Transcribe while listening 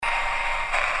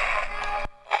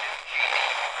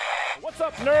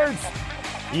What's up, nerds?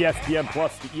 ESPN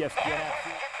Plus, the ESPN app.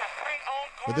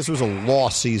 But this was a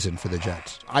lost season for the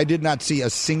Jets. I did not see a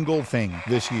single thing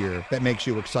this year that makes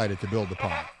you excited to build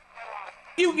upon.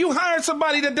 You hired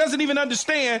somebody that doesn't even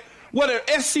understand what an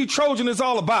SC Trojan is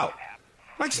all about.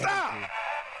 Like, stop.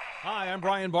 Hi, I'm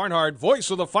Brian Barnhart,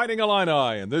 voice of the Fighting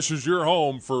Illini, and this is your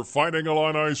home for Fighting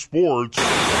Illini Sports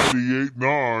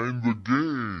 98.9 The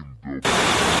Game.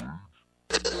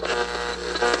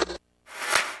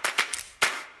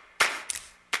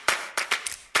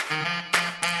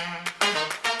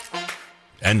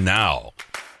 And now,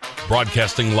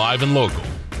 broadcasting live and local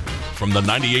from the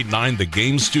 98.9 The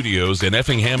Game studios in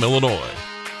Effingham, Illinois,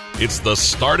 it's the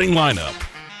starting lineup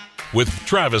with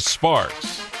Travis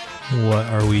Sparks. What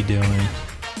are we doing?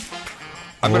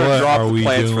 I'm going to drop the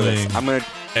plans for this.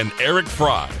 And Eric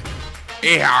Fry.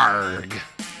 Arg.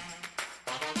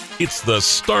 It's the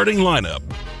starting lineup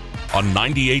on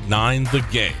 98.9 The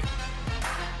Game.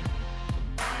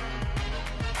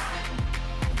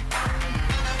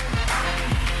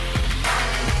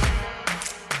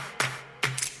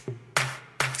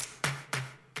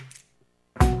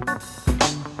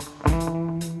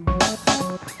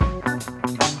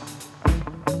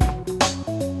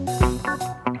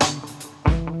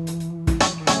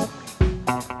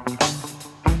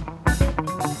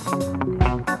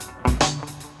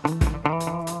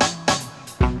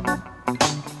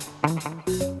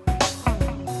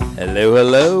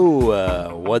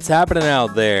 Hello. What's happening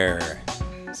out there?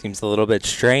 Seems a little bit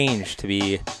strange to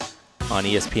be on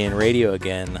ESPN Radio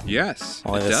again. Yes,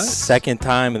 Only the second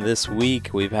time this week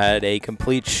we've had a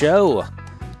complete show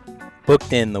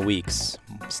booked in the weeks.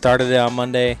 Started it on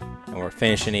Monday, and we're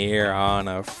finishing it here on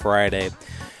a Friday.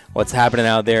 What's happening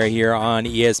out there here on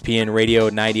ESPN Radio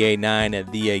 98.9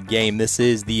 at The Game? This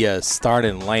is the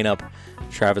starting lineup.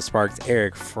 Travis Sparks,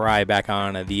 Eric Fry back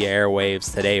on the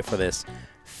airwaves today for this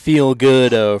Feel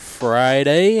Good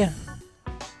Friday.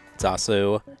 It's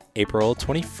also April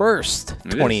 21st,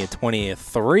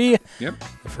 2023. Yep.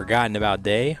 Forgotten about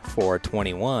day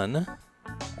 421.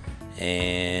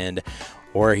 And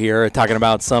we're here talking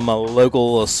about some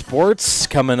local sports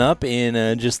coming up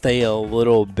in just a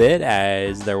little bit,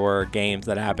 as there were games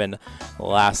that happened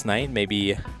last night.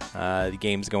 Maybe the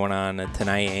games going on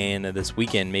tonight and this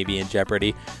weekend may be in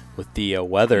jeopardy with the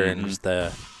weather and just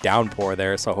the downpour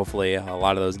there. So hopefully a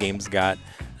lot of those games got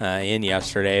in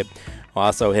yesterday. We'll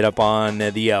also hit up on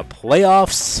the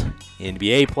playoffs,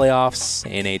 NBA playoffs,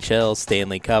 NHL,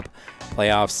 Stanley Cup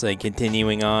playoffs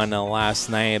continuing on last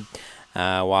night.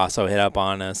 We'll also hit up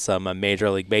on some Major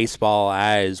League Baseball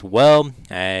as well,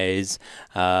 as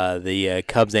the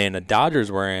Cubs and the Dodgers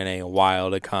were in a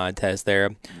wild contest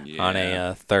there on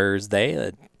a Thursday.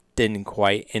 That didn't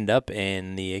quite end up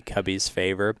in the Cubbies'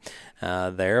 favor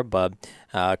there, but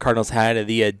Cardinals had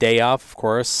the day off, of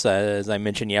course. As I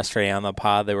mentioned yesterday on the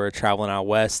pod, they were traveling out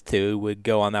west to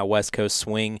go on that West Coast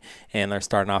swing, and they're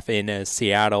starting off in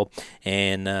Seattle.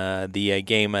 And the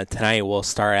game tonight will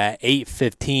start at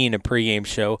 8:15, a pregame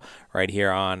show right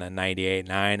here on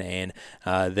 98.9.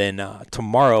 And then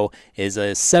tomorrow is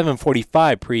a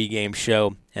 7:45 pregame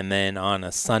show, and then on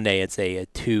a Sunday it's a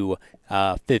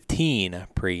 2:15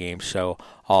 pregame show,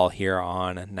 all here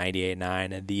on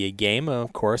 98.9 The Game,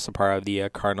 of course, a part of the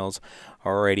Cardinals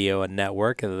radio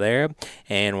network there.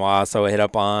 And we'll also hit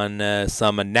up on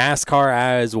some NASCAR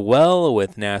as well,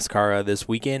 with NASCAR this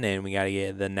weekend, and we got to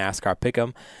get the NASCAR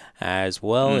Pick'em as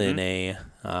well in a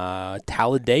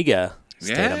Talladega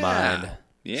state of mind.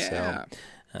 Yeah.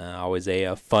 So, always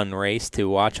a fun race to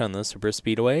watch on the super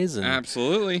speedways. And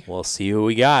absolutely. We'll see who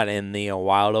we got in the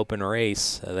wild open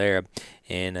race there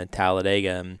in Talladega.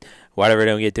 And whatever we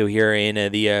don't get to here in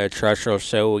the terrestrial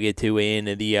show, we'll get to in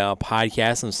the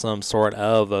podcast in some sort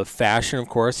of fashion. Of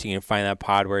course, you can find that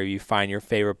pod wherever you find your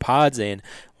favorite pods. And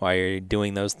while you're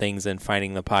doing those things and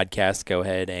finding the podcast, go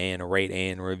ahead and rate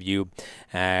and review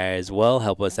as well.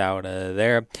 Help us out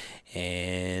there.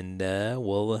 And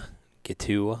we'll get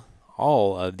to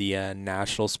all of the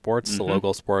national sports, the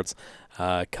local sports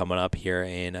coming up here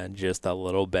in just a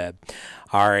little bit.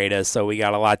 All right, so we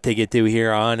got a lot to get to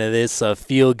here on this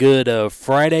Feel Good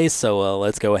Friday, so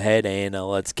let's go ahead and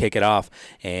let's kick it off,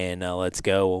 and let's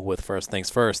go with first things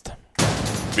first.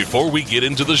 Before we get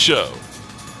into the show,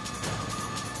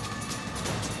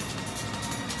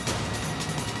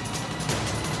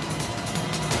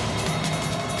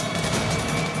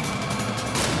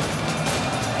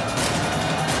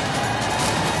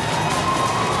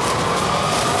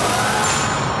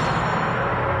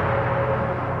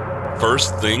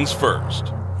 First things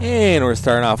first, And we're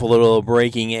starting off a little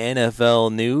breaking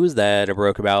NFL news that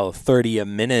broke about 30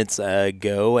 minutes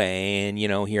ago. And,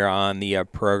 here on the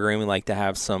program, we like to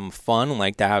have some fun. We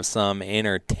like to have some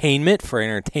entertainment for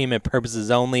entertainment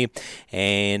purposes only.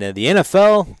 And the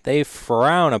NFL, they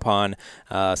frown upon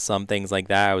some things like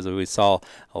that, as we saw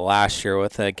last year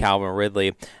with Calvin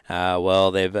Ridley.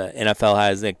 NFL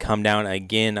has come down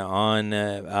again on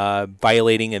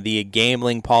violating the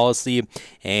gambling policy,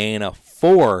 and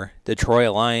 4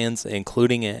 Detroit Lions,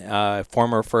 including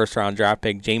former first-round draft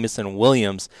pick Jameson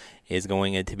Williams, is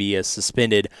going to be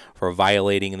suspended for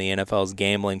violating the NFL's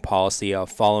gambling policy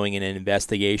following an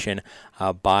investigation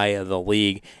by the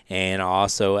league. And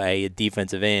also a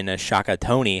defensive end, Shaka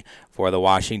Toney, for the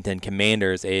Washington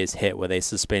Commanders, is hit with a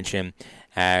suspension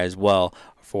as well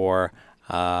for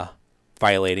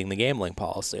violating the gambling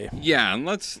policy. Yeah, and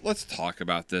let's talk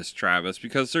about this, Travis,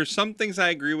 because there's some things I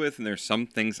agree with and there's some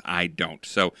things I don't.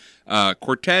 So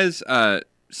Cortez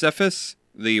Cephas,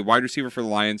 the wide receiver for the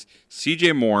Lions,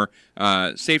 CJ Moore,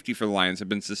 safety for the Lions, have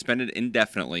been suspended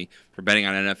indefinitely for betting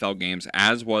on NFL games,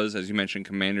 as was, as you mentioned,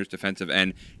 Commanders defensive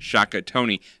end Shaka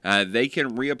Toney. They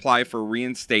can reapply for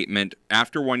reinstatement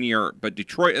after 1 year, but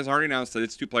Detroit has already announced that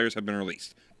its 2 players have been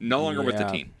released, no longer with the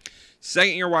team.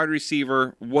 Second-year wide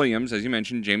receiver Williams, as you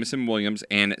mentioned, Jameson Williams,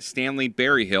 and Stanley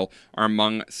Berryhill are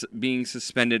among being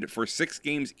suspended for 6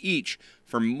 games each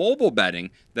for mobile betting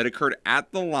that occurred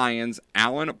at the Lions'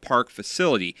 Allen Park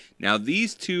facility. Now,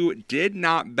 these 2 did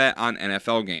not bet on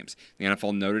NFL games. The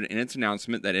NFL noted in its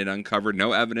announcement that it uncovered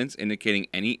no evidence indicating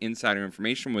any insider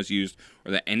information was used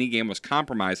or that any game was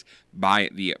compromised by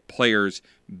the players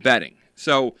betting.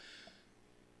 So,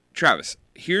 Travis,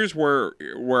 here's where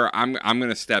I'm going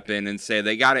to step in and say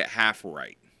they got it half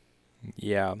right.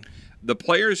 Yeah. The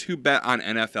players who bet on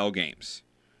NFL games,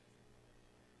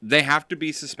 they have to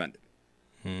be suspended.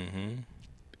 Mm-hmm.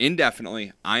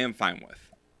 Indefinitely, I am fine with.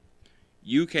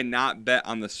 You cannot bet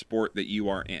on the sport that you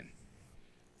are in.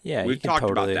 Yeah, we've talked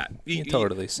about that. You can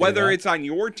totally say whether that. it's on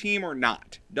your team or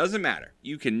not, doesn't matter.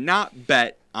 You cannot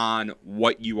bet on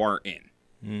what you are in.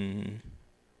 Mm-hmm.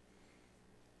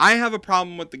 I have a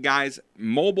problem with the guys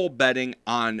mobile betting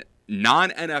on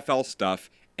non-NFL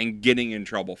stuff and getting in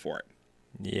trouble for it.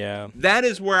 Yeah. That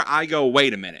is where I go,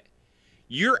 wait a minute.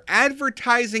 You're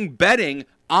advertising betting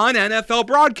on NFL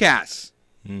broadcasts.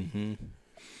 Mm-hmm.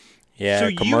 Yeah,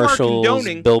 so commercials,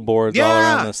 billboards all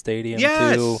around the stadium,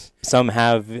 yes. too. Some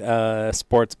have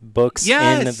sports books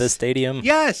in the stadium.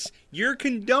 Yes, you're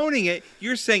condoning it.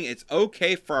 You're saying it's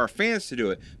okay for our fans to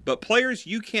do it. But players,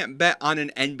 you can't bet on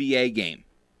an NBA game.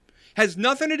 Has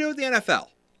nothing to do with the NFL.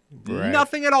 Right.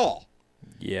 Nothing at all.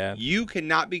 Yeah. You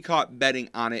cannot be caught betting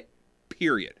on it,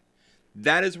 period.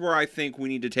 That is where I think we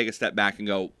need to take a step back and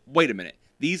go, wait a minute.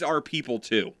 These are people,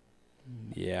 too.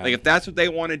 Yeah. Like, if that's what they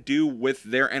want to do with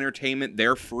their entertainment,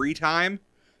 their free time,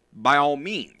 by all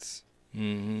means.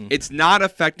 Mm-hmm. It's not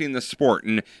affecting the sport.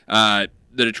 And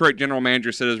the Detroit general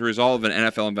manager said as a result of an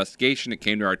NFL investigation, it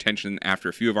came to our attention after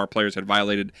a few of our players had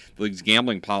violated the league's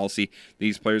gambling policy.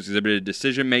 These players exhibited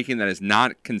decision-making that is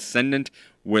not consistent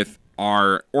with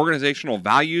our organizational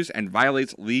values and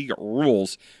violates league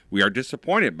rules. We are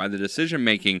disappointed by the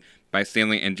decision-making by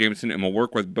Stanley and Jameson and will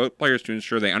work with both players to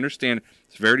ensure they understand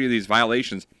the severity of these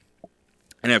violations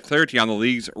and have clarity on the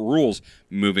league's rules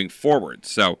moving forward.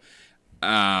 So,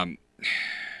 right,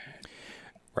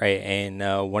 and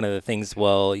one of the things, 2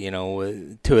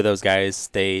 of those guys,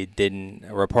 they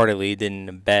reportedly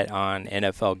didn't bet on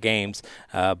NFL games,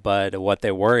 but what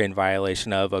they were in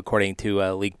violation of, according to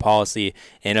league policy,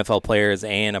 NFL players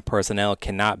and personnel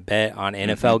cannot bet on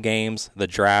NFL games, the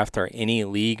draft, or any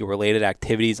league-related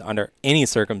activities under any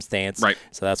circumstance. Right.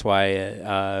 So that's why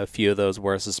a few of those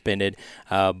were suspended,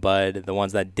 but the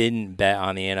ones that didn't bet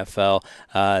on the NFL,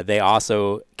 they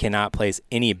also cannot place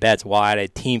any bets while at a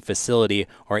team facility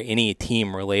or any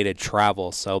team-related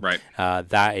travel. So right.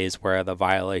 That is where the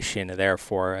violation there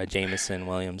for Jameson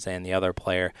Williams and the other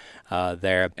player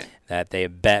there, that they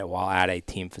bet while at a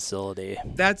team facility.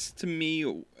 That's, to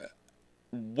me,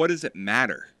 what does it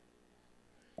matter?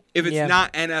 If it's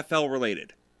not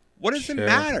NFL-related, what does it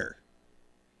matter?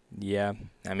 Yeah.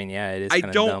 I mean, yeah, it is kind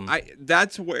of dumb.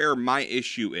 That's where my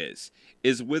issue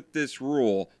is with this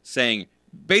rule saying,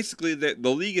 basically, the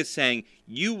league is saying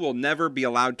you will never be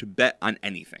allowed to bet on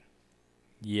anything.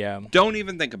 Yeah. Don't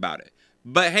even think about it.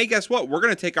 But hey, guess what? We're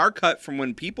going to take our cut from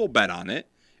when people bet on it,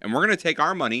 and we're going to take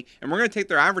our money, and we're going to take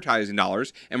their advertising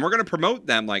dollars, and we're going to promote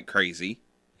them like crazy.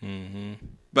 Mm-hmm.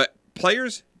 But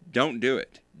players, don't do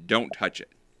it. Don't touch it.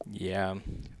 Yeah.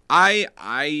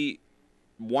 I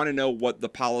want to know what the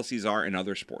policies are in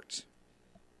other sports.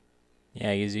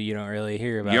 Yeah, you don't really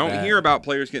hear about You don't that. hear about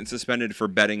players getting suspended for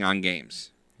betting on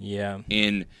games. Yeah.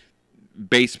 In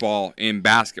baseball, in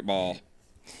basketball.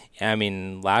 Yeah, I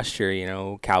mean, last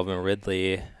year, Calvin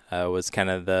Ridley was kind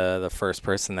of the first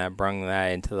person that brought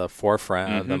that into the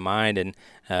forefront of the mind, and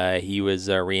he was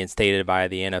reinstated by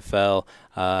the NFL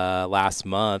last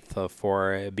month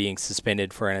for being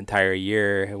suspended for an entire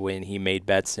year when he made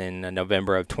bets in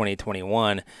November of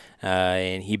 2021,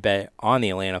 and he bet on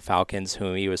the Atlanta Falcons,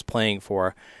 whom he was playing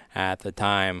for at the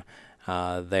time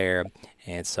there.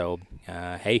 And so,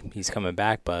 hey, he's coming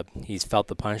back, but he's felt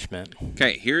the punishment.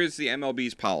 Okay, here is the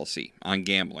MLB's policy on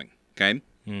gambling, okay?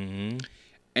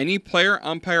 Any player,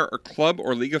 umpire, or club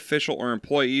or league official or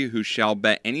employee who shall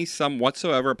bet any sum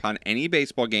whatsoever upon any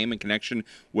baseball game in connection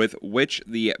with which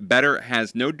the bettor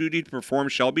has no duty to perform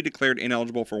shall be declared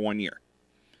ineligible for 1 year.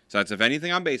 So that's if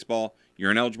anything on baseball,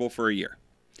 you're ineligible for a year.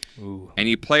 Ooh.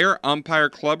 Any player, umpire,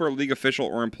 club, or league official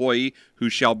or employee who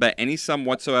shall bet any sum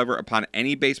whatsoever upon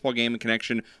any baseball game in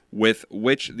connection with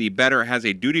which the bettor has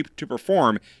a duty to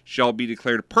perform shall be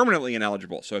declared permanently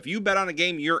ineligible. So if you bet on a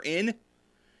game you're in,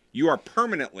 you are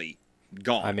permanently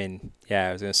gone. I mean, yeah,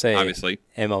 I was going to say, obviously,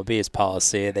 MLB's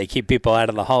policy, they keep people out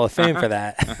of the Hall of Fame for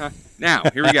that. Now,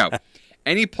 here we go.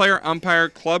 Any player, umpire,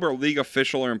 club, or league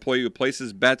official or employee who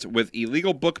places bets with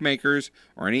illegal bookmakers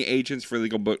or any agents for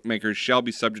illegal bookmakers shall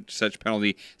be subject to such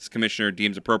penalty as the commissioner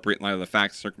deems appropriate in light of the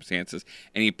facts and circumstances.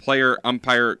 Any player,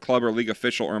 umpire, club, or league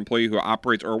official or employee who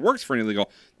operates or works for an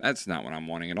illegal, that's not what I'm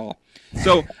wanting at all.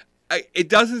 So it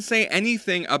doesn't say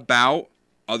anything about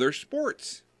other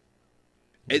sports.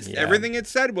 Everything it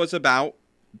said was about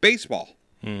baseball.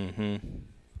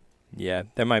 Yeah,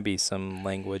 there might be some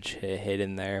language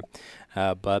hidden there.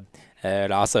 But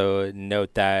I'd also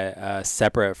note that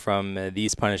separate from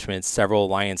these punishments, several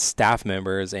Lions staff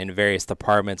members in various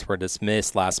departments were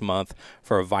dismissed last month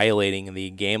for violating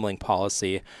the gambling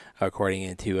policy,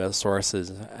 according to sources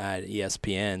at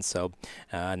ESPN. So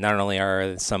not only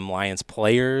are some Lions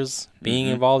players being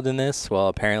involved in this, well,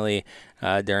 apparently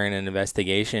during an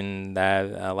investigation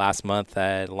that last month,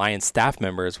 Lions staff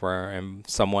members were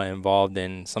somewhat involved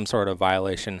in some sort of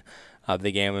violation of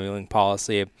the gambling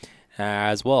policy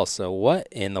as well. So what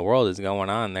in the world is going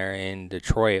on there in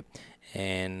Detroit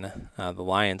and the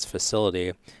Lions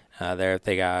facility there?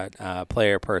 They got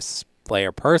player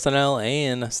personnel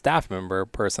and staff member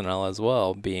personnel as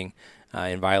well being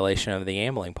in violation of the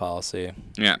gambling policy.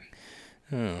 Yeah.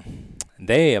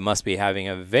 They must be having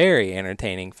a very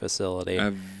entertaining facility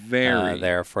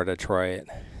there for Detroit.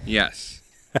 Yes.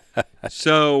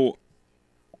 So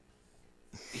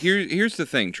here's the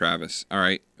thing, Travis. All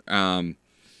right.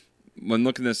 When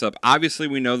looking this up, obviously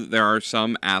we know that there are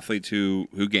some athletes who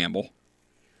gamble.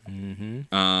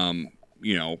 Obviously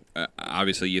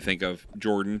you think of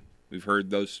Jordan. We've heard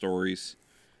those stories.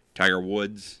 Tiger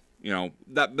Woods.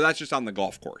 But that's just on the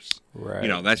golf course.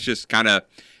 Right. That's just kind of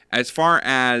as far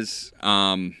as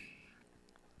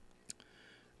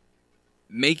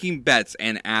making bets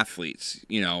and athletes.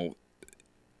 The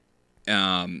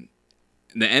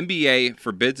NBA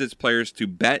forbids its players to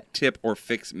bet, tip, or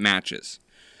fix matches.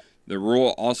 The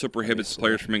rule also prohibits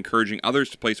players from encouraging others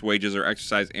to place wagers or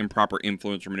exercise improper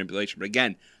influence or manipulation. But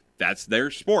again, that's their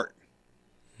sport.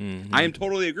 I am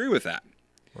totally agree with that.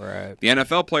 Right. The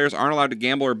NFL players aren't allowed to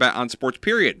gamble or bet on sports,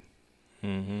 period.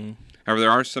 However,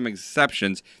 there are some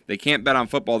exceptions. They can't bet on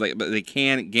football, but they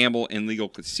can gamble in legal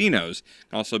casinos.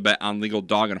 Can also bet on legal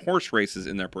dog and horse races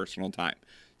in their personal time.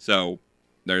 So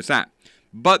there's that.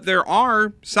 But there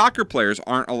are soccer players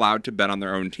aren't allowed to bet on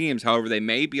their own teams. However, they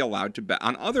may be allowed to bet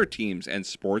on other teams and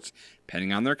sports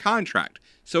depending on their contract.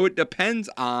 So it depends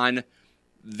on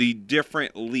the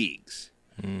different leagues.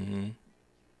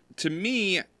 To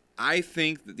me, I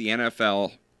think that the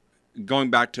NFL, going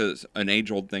back to an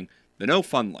age-old thing, the no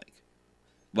fun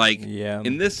league.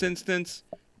 In this instance,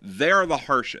 they're the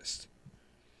harshest.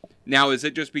 Now, is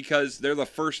it just because they're the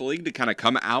first league to kind of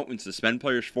come out and suspend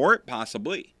players for it?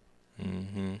 Possibly.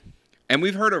 And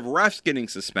we've heard of refs getting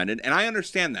suspended, and I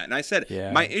understand that. And I said,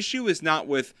 my issue is not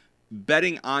with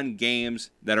betting on games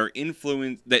that are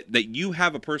that you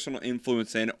have a personal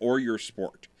influence in or your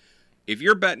sport. If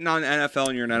you're betting on NFL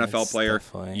and you're an NFL player,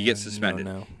 you get suspended.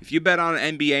 No. If you bet on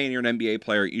an NBA and you're an NBA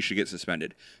player, you should get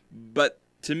suspended. But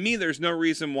to me, there's no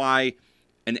reason why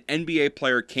an NBA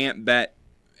player can't bet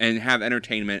and have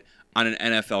entertainment on an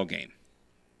NFL game.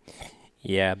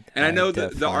 Yeah. And I know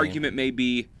the argument may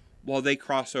be, well, they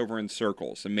cross over in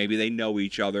circles, and maybe they know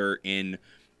each other in,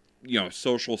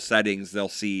 social settings. They'll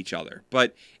see each other.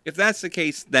 But if that's the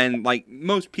case, then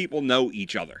most people know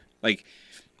each other.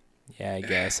 Yeah, I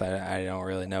guess I don't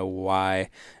really know why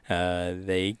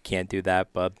they can't do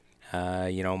that, but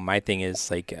My thing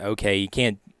is like, okay, you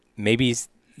can't, maybe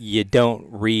you don't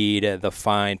read the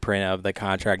fine print of the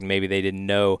contract. Maybe they didn't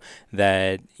know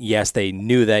that, yes, they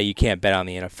knew that you can't bet on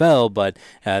the NFL, but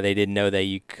they didn't know that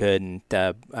you couldn't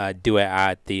do it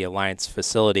at the Alliance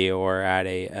facility or at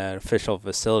an official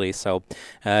facility. So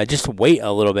just wait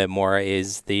a little bit more.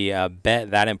 Is the bet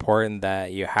that important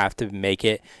that you have to make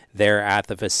it there at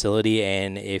the facility?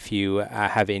 And if you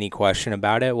have any question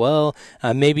about it, well,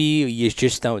 maybe you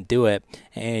just don't do it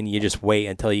and you just wait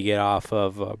until you get off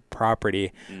of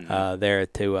property there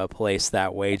to place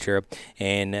that wager.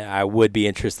 And I would be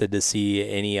interested to see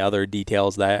any other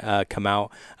details that come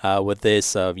out with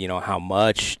this of, how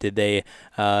much did they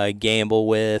gamble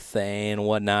with and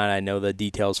whatnot. I know the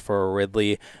details for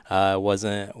Ridley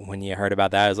wasn't, when you heard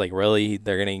about that, I was like, really?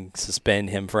 They're going to suspend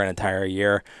him for an entire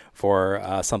year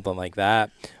for something like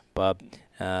that? But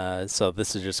so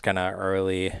this is just kind of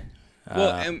early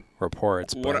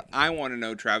reports. What I want to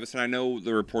know, Travis, and I know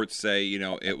the reports say,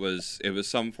 it was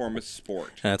some form of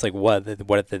sport. And it's like, what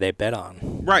did they bet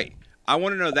on? Right. I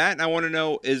want to know that, and I want to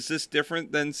know, is this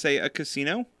different than, say, a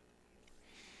casino?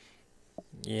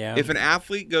 Yeah. If an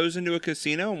athlete goes into a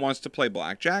casino and wants to play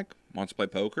blackjack, wants to play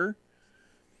poker,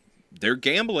 they're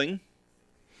gambling.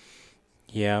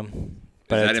 Yeah.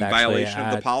 But is that in violation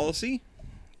of the policy?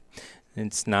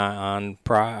 It's not on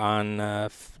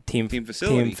team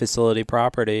facility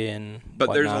property and but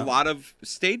whatnot. There's a lot of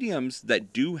stadiums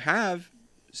that do have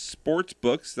sports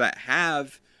books that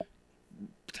have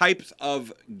types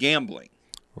of gambling.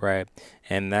 Right.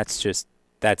 And that's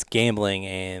gambling,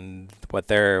 and what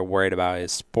they're worried about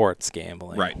is sports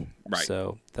gambling. Right.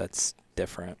 So that's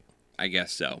different. I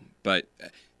guess so. But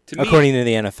to me, according to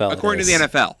the NFL. According to the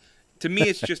NFL. To me,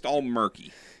 it's just all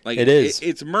murky. Like it is.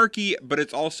 It's murky, but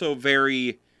it's also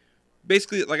very...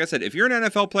 Basically, like I said, if you're an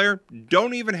NFL player,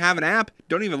 don't even have an app.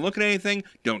 Don't even look at anything.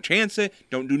 Don't chance it.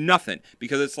 Don't do nothing.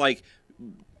 Because it's like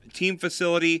team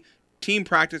facility, team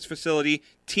practice facility,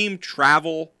 team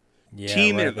travel,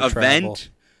 team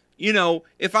event. Travel.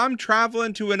 If I'm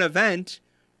traveling to an event,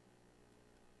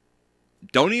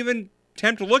 don't even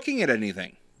attempt looking at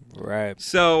anything. Right.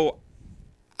 So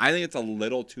I think it's a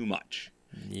little too much.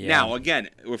 Yeah. Now, again,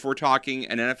 if we're talking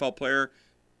an NFL player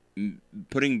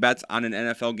putting bets on an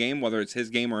NFL game, whether it's his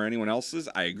game or anyone else's,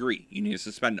 I agree. You need to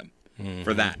suspend him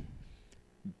for that.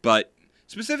 But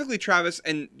specifically, Travis,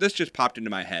 and this just popped into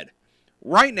my head.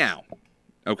 Right now,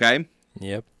 okay?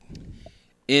 Yep.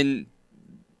 In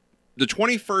the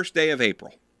 21st day of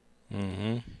April,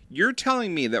 you're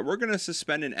telling me that we're going to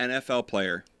suspend an NFL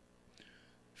player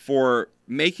for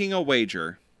making a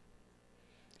wager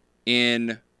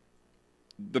in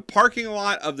the parking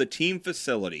lot of the team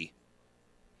facility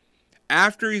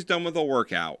after he's done with a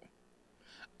workout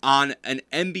on an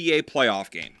NBA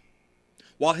playoff game,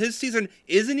 while his season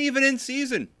isn't even in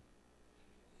season.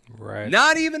 Right.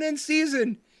 Not even in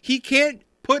season. He can't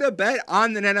put a bet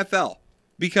on the NFL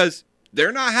because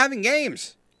they're not having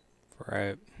games.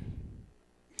 Right.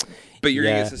 But you're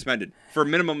going to get suspended for a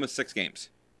minimum of 6 games.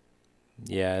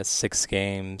 Yeah, 6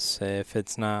 games if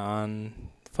it's not on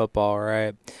football,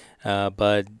 right?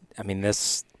 But, I mean,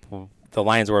 the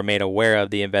Lions were made aware of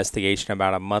the investigation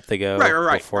about a month ago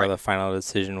before the final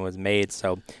decision was made.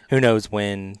 So who knows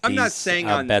when I'm not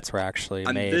saying bets were actually made.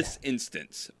 On this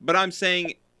instance, but I'm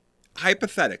saying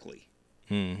hypothetically,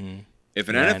 if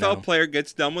an NFL player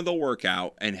gets done with a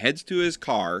workout and heads to his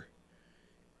car,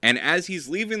 and as he's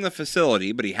leaving the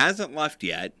facility, but he hasn't left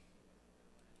yet,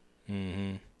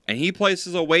 and he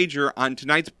places a wager on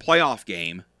tonight's playoff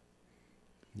game,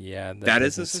 that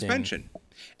is a suspension.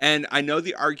 And I know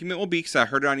the argument will be, because I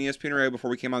heard it on ESPN Radio before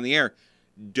we came on the air,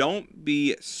 don't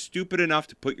be stupid enough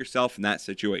to put yourself in that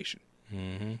situation.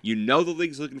 You know the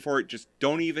league's looking for it. Just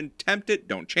don't even tempt it.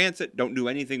 Don't chance it. Don't do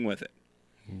anything with it.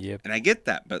 Yep. And I get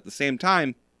that. But at the same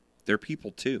time, they're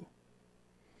people too.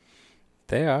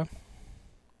 They are.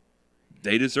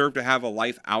 They deserve to have a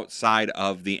life outside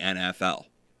of the NFL.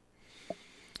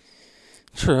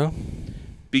 True.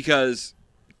 Because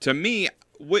to me,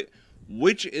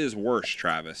 which is worse,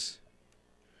 Travis?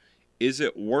 Is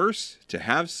it worse to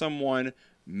have someone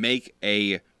make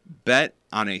a bet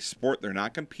on a sport they're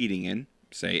not competing in,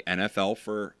 say NFL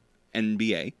for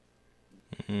NBA,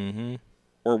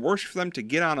 or worse for them to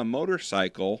get on a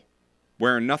motorcycle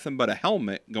wearing nothing but a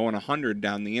helmet going 100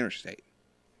 down the interstate?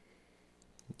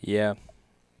 Yeah.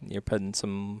 You're putting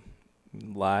some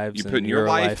lives. You're putting your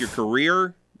life, your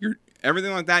career, your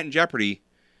everything like that in jeopardy.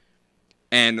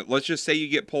 And let's just say you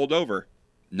get pulled over.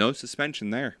 No suspension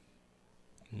there.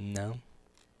 No.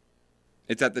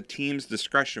 It's at the team's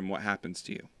discretion what happens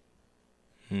to you.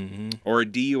 Or a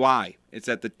DUI. It's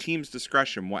at the team's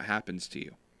discretion what happens to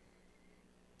you.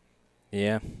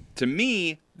 Yeah. To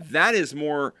me, that is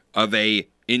more of a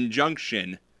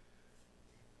injunction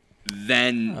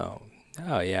than...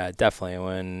 Oh, yeah, definitely.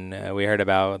 When we heard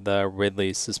about the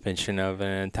Ridley suspension of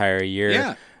an entire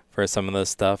year for some of the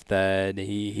stuff that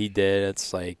he did,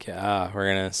 it's like,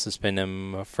 we're going to suspend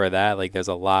him for that. Like, there's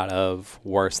a lot of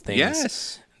worse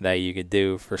things that you could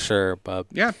do for sure. But,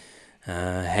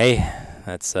 hey,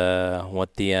 that's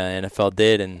what the NFL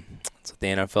did, and that's what the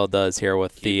NFL does here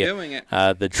with the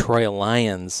Detroit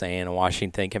Lions and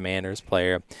Washington Commanders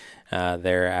player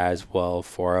there as well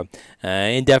for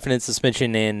indefinite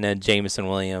suspension, and Jameson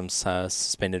Williams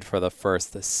suspended for the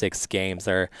first 6 games.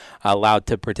 They're allowed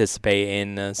to participate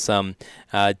in some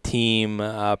team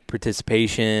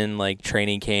participation, like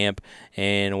training camp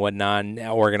and whatnot,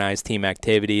 organized team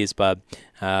activities, but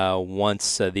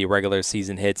once the regular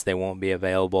season hits, they won't be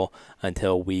available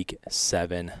until week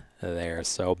 7 there.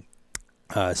 So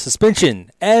suspension.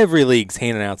 Every league's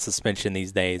handing out suspension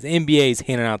these days. NBA's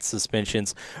handing out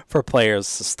suspensions for players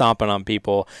stomping on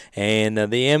people, and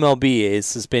the MLB is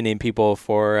suspending people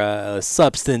for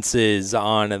substances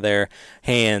on their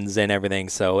hands and everything.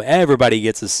 So everybody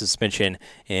gets a suspension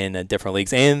in different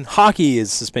leagues, and hockey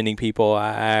is suspending people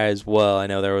as well. I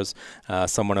know there was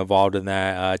someone involved in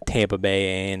that Tampa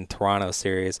Bay and Toronto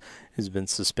series who's been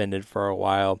suspended for a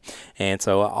while. And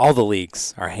so all the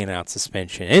leagues are handing out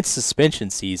suspension. It's suspension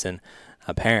season,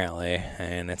 apparently,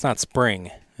 and it's not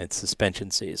spring. It's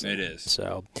suspension season. It is.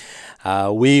 So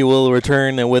we will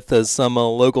return with some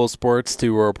local sports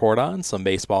to report on, some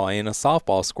baseball and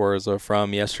softball scores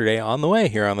from yesterday on the way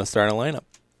here on the starting lineup.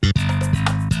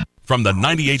 From the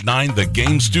 98.9 The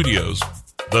Game Studios,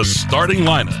 the starting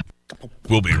lineup.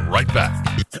 We'll be right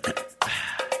back.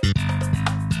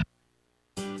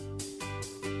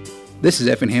 This is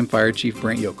Effingham Fire Chief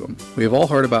Brent Yoakum. We have all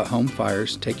heard about home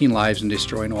fires taking lives and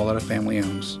destroying all that a family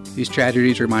owns. These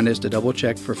tragedies remind us to double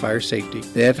check for fire safety.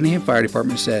 The Effingham Fire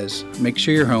Department says, make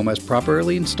sure your home has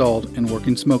properly installed and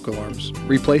working smoke alarms.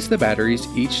 Replace the batteries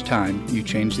each time you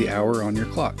change the hour on your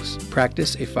clocks.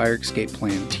 Practice a fire escape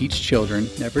plan. Teach children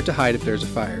never to hide if there's a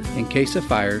fire. In case of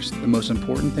fires, the most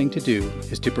important thing to do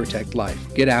is to protect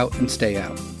life. Get out and stay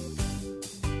out.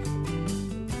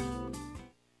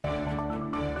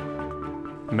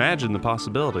 Imagine the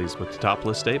possibilities with the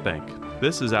Topless State Bank.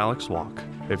 This is Alex Walk.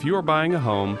 If you are buying a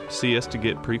home, see us to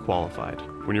get pre-qualified.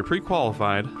 When you're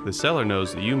pre-qualified, the seller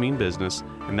knows that you mean business,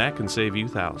 and that can save you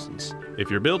thousands. If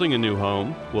you're building a new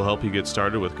home, we'll help you get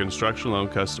started with a construction loan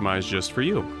customized just for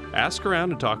you. Ask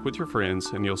around and talk with your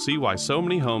friends, and you'll see why so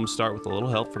many homes start with a little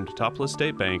help from Topless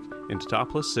State Bank in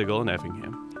Topless, Sigel, and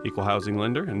Effingham. Equal housing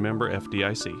lender and member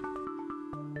FDIC.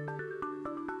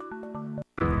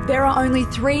 There are only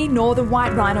 3 northern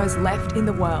white rhinos left in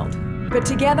the world, but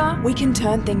together we can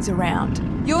turn things around.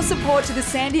 Your support to the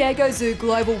San Diego Zoo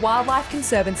Global Wildlife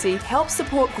Conservancy helps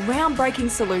support groundbreaking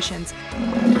solutions.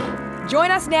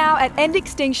 Join us now at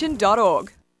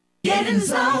endextinction.org. Get in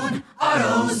zone,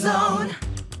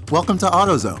 AutoZone. Welcome to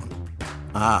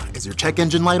AutoZone. Is your check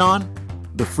engine light on?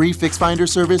 The free Fix Finder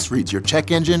service reads your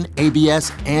check engine,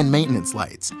 ABS, and maintenance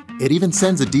lights. It even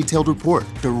sends a detailed report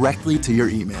directly to your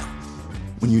email.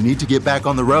 When you need to get back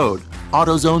on the road,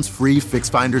 AutoZone's free Fix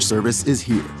Finder service is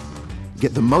here.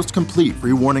 Get the most complete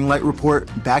free warning light report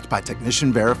backed by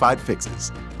technician-verified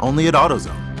fixes. Only at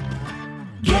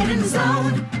AutoZone. Get in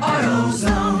zone,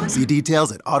 AutoZone. See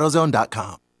details at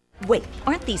AutoZone.com. Wait,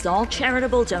 aren't these all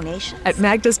charitable donations? At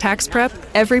Magda's Tax Prep,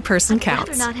 every person I'd counts.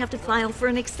 rather not have to file for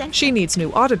an extension. She needs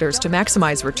new auditors to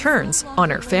maximize returns on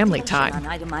her family time. On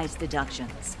itemized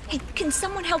deductions. Hey, can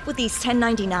someone help with these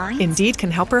 1099s? Indeed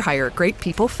can help her hire great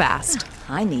people fast.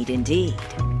 I need Indeed.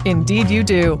 Indeed you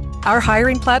do. Our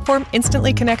hiring platform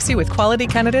instantly connects you with quality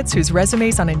candidates whose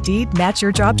resumes on Indeed match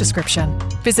your job description.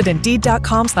 Visit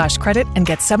Indeed.com/credit and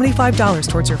get $75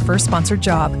 towards your first sponsored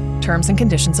job. Terms and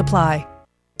conditions apply.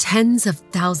 Tens of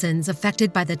thousands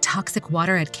affected by the toxic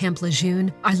water at Camp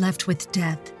Lejeune are left with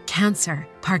death, cancer,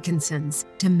 Parkinson's,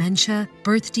 dementia,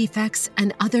 birth defects,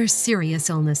 and other serious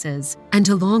illnesses. And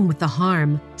along with the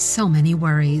harm, so many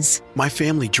worries. My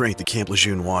family drank the Camp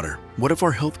Lejeune water. What if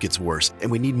our health gets worse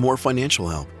and we need more financial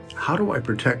help? How do I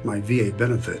protect my VA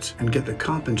benefits and get the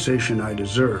compensation I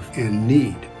deserve and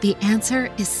need? The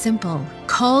answer is simple.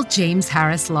 Call James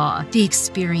Harris Law, the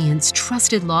experienced,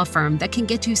 trusted law firm that can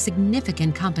get you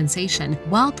significant compensation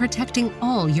while protecting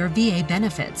all your VA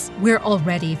benefits. We're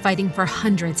already fighting for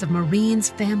hundreds of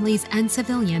Marines, families, and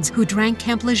civilians who drank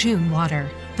Camp Lejeune water.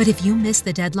 But if you miss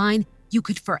the deadline, you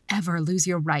could forever lose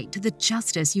your right to the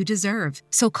justice you deserve.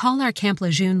 So call our Camp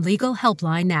Lejeune legal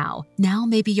helpline now. Now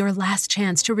may be your last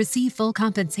chance to receive full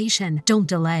compensation. Don't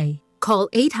delay. Call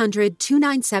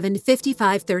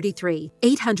 800-297-5533.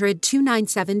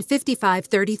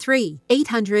 800-297-5533.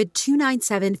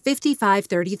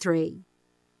 800-297-5533.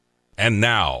 And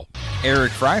now,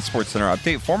 Eric Fry, Sports Center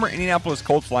update. Former Indianapolis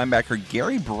Colts linebacker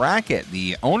Gary Brackett,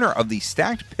 the owner of the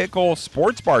Stacked Pickle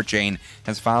sports bar chain,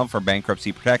 has filed for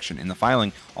bankruptcy protection. In the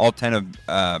filing, all 10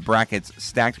 of Brackett's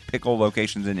Stacked Pickle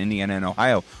locations in Indiana and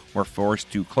Ohio were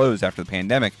forced to close after the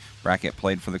pandemic. Brackett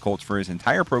played for the Colts for his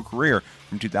entire pro career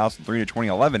from 2003 to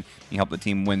 2011. He helped the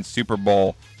team win Super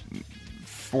Bowl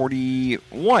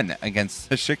 41 against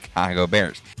the Chicago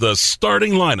Bears. The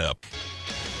starting lineup.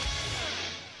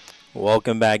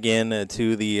 Welcome back in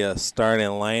to the starting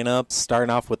lineup. Starting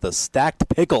off with the Stacked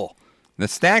Pickle. The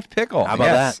Stacked Pickle. How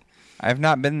about that? I have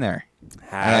not been there.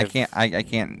 And I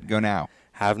can't go now.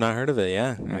 Have not heard of it,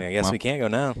 yeah. I guess we can't go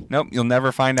now. Nope, you'll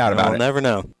never find out about it. We'll never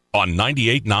know. On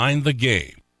 98.9 The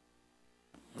Game.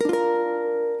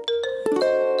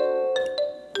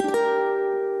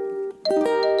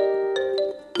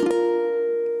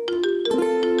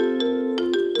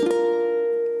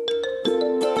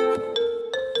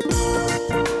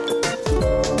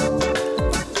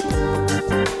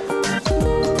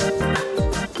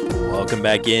 Welcome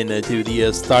back in to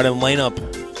the starting lineup.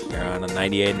 You're on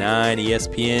 98.9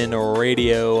 ESPN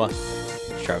Radio.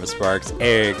 Travis Sparks,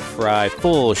 Eric Fry,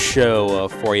 full show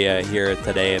for you here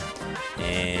today.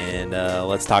 And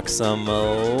let's talk some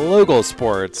local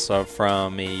sports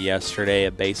from yesterday,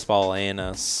 baseball and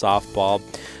softball.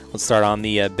 Let's start on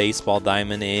the baseball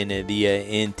diamond in the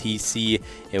NTC.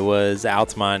 It was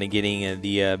Altamont getting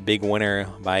the big winner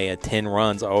by 10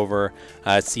 runs over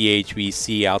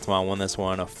CHBC. Altamont won this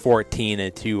one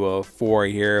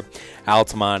 14-4 here.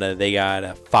 Altamont, they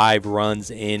got 5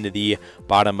 runs into the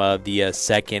bottom of the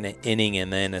second inning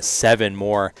and then 7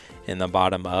 more in the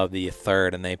bottom of the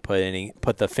third. And they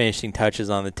put the finishing touches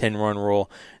on the 10-run rule.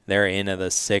 They're into the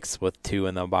 6th with 2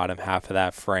 in the bottom half of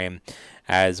that frame.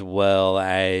 As well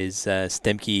as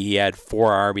Stemke, he had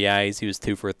 4 RBIs. He was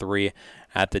 2 for 3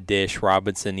 at the dish.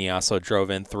 Robinson, he also drove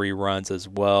in 3 runs as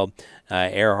well.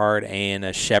 Earhart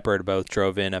and Shepard both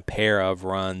drove in a pair of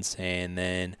runs. And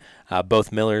then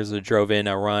both Millers drove in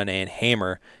a run, and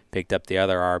Hammer picked up the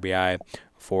other RBI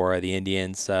for the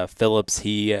Indians. Phillips,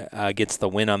 he gets the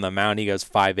win on the mound. He goes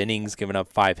 5 innings, giving up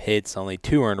 5 hits, only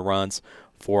 2 earned runs,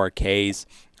 4 Ks.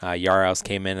 Yarhouse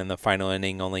came in the final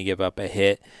inning, only give up a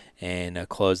hit, and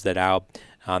closed it out.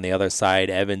 On the other side,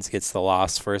 Evans gets the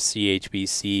loss for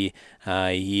CHBC.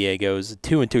 He goes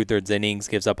 2 2/3 innings,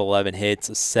 gives up 11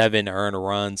 hits, 7 earned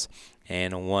runs,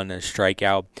 and 1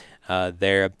 strikeout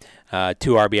there. 2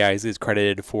 RBIs is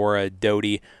credited for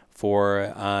Doty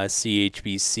for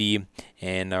CHBC,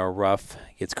 and Ruff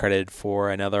gets credited for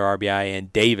another RBI,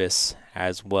 and Davis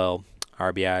as well.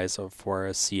 RBIs for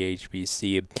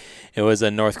CHBC. It was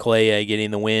North Clay getting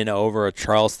the win over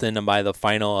Charleston by the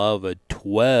final of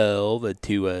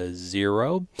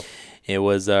 12-0. It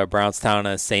was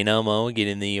Brownstown St. Elmo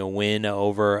getting the win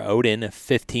over Odin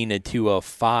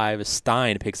 15-5.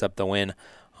 Stein picks up the win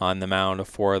on the mound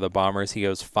for the Bombers. He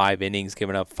goes 5 innings,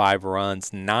 giving up 5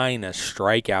 runs, 9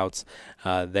 strikeouts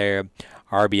there.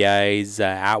 RBIs,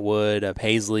 Atwood,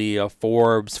 Paisley,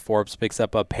 Forbes. Forbes picks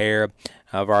up a pair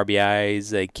of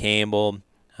RBIs, Campbell,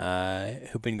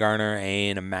 Hoopengarner,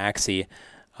 and Maxey,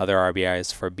 other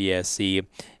RBIs for BSC.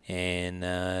 And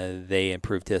they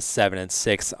improved to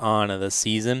 7-6 on the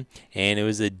season. And it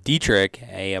was a Dietrich,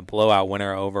 a blowout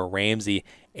winner over Ramsey,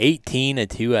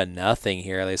 18-0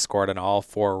 here. They scored on all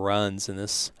 4 runs in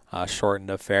this shortened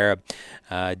affair.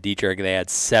 Dietrich, they had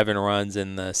 7 runs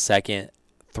in the second,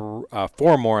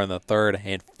 4 more in the third,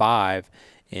 and 5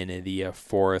 in the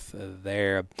fourth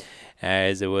there.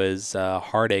 As it was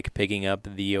Hardick picking up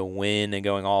the win and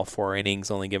going all 4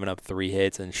 innings, only giving up 3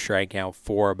 hits and striking out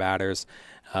 4 batters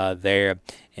there.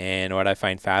 And what I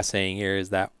find fascinating here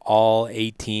is that all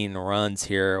 18 runs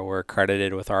here were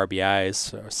credited with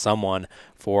RBIs, or someone,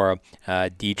 for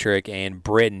Dietrich and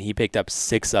Britton. He picked up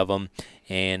 6 of them,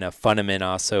 and Funneman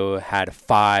also had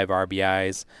 5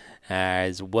 RBIs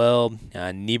as well.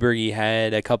 Nieberge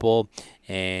had a couple,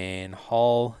 and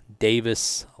Hall,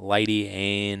 Davis, Lighty,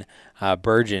 and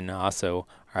Burgeon also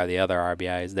are the other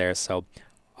RBIs there. So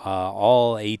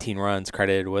all 18 runs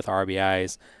credited with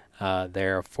RBIs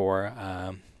there for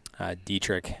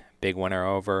Dietrich. Big winner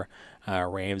over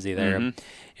Ramsey there. Mm-hmm.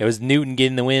 It was Newton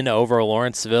getting the win over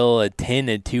Lawrenceville,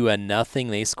 10-0.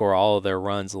 They score all of their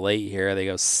runs late here. They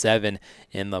go 7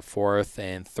 in the fourth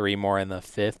and 3 more in the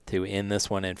fifth to end this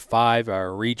one in 5.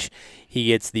 Reach, he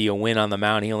gets the win on the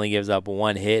mound. He only gives up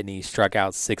 1 hit, and he struck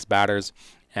out 6 batters.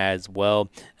 as well.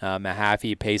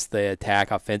 Mahaffey paced the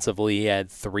attack offensively. He had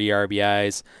 3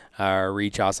 RBIs.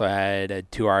 Reach also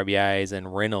had 2 RBIs,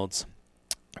 and Reynolds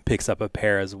picks up a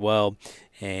pair as well.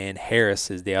 And Harris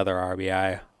is the other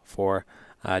RBI for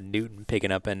Newton,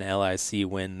 picking up an LIC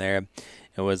win there.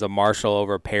 It was a Marshall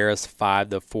over Paris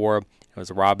 5-4. It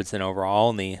was Robinson over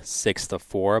Olney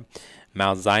 6-4.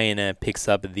 Mount Zion picks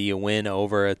up the win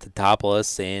over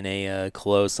Teutopolis in a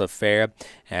close affair,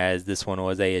 as this one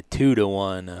was a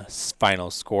 2-1 final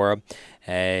score,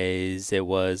 as it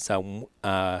was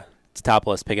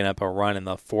Teutopolis picking up a run in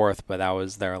the 4th, but that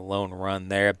was their lone run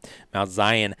there. Mount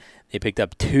Zion, they picked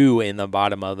up 2 in the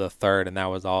bottom of the 3rd, and that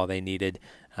was all they needed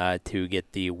to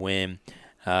get the win.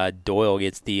 Doyle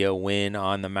gets the win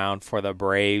on the mound for the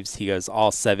Braves. He goes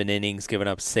all 7 innings, giving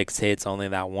up 6 hits, only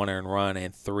that 1 earned run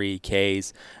and 3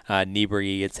 Ks. Niebuhr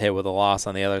gets hit with a loss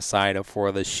on the other side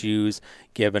for the Shoes,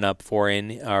 giving up 4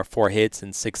 hits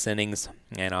in 6 innings,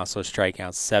 and also striking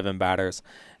out 7 batters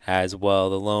as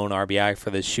well. The lone RBI for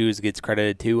the Shoes gets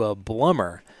credited to a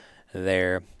Blummer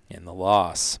there in the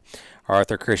loss.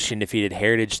 Arthur Christian defeated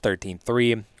Heritage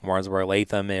 13-3. Warrensburg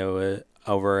Latham, it was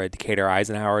over Decatur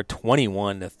Eisenhower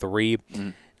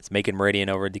 21-3. It's Macon Meridian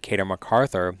over Decatur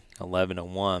MacArthur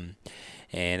 11-1.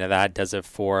 And that does it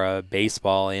for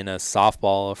baseball. In a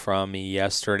softball from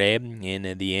yesterday in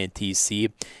the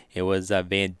NTC, it was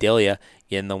Vandalia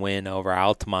getting the win over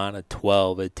Altamont, a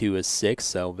 12-2-6.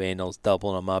 So Vandals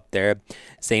doubling them up there.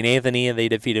 St. Anthony, they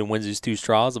defeated Windsor's Two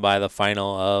Straws by the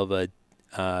final of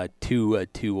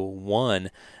 2-1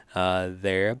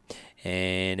 there.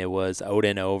 And it was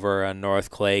Odin over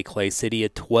North Clay City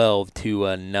at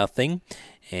 12-0.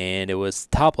 And it was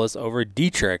Topless over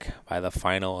Dietrich by the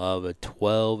final of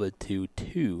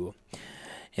 12-2.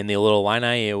 In the Little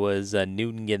Illini, it was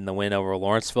Newton getting the win over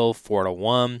Lawrenceville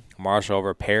 4-1. Marshall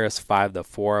over Paris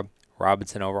 5-4.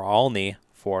 Robinson over Olney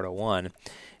 4-1. It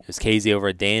was Casey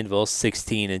over Danville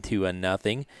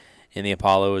 16-2. In the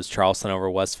Apollo, it was Charleston over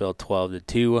Westfield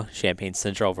 12-2. Champaign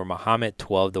Central over Mahomet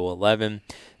 12-11.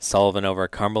 Sullivan over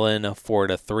Cumberland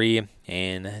 4-3.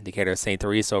 And Decatur St.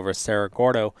 Teresa over Cerro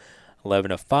Gordo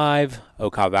 11-5.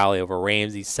 Ocala Valley over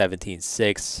Ramsey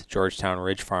 17-6. Georgetown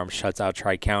Ridge Farm shuts out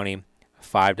Tri-County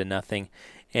 5-0.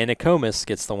 And Nokomis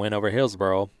gets the win over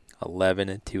Hillsboro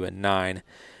 11-9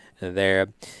 there.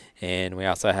 And we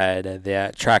also had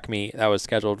that track meet that was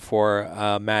scheduled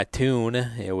for Mattoon.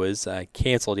 It was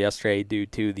canceled yesterday due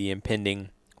to the impending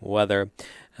weather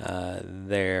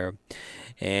there.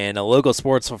 And local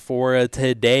sports for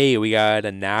today, we got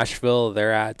Nashville.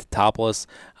 They're at Teutopolis.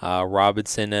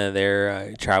 Robinson,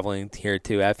 they're traveling here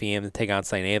to FEM to take on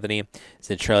St. Anthony.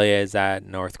 Centralia is at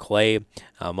North Clay.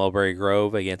 Mulberry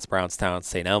Grove against Brownstown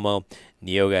St. Elmo.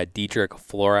 Neoga at Dietrich.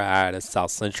 Flora at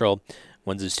South Central.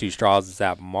 Windsor's Two Straws is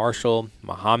at Marshall.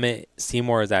 Mahomet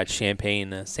Seymour is at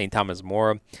Champaign St. Thomas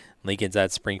More. Lincoln's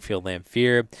at Springfield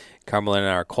Lamphere. Cumberland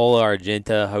and Arcola.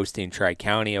 Argenta hosting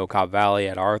Tri-County. Ocala Valley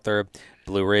at Arthur.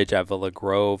 Blue Ridge at Villa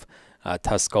Grove.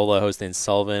 Tuscola hosting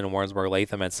Sullivan. Warrensburg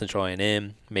Latham at Central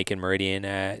A&M. Macon Meridian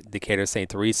at Decatur St.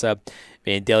 Teresa.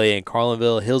 Vandalia and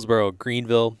Carlinville. Hillsboro,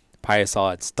 Greenville.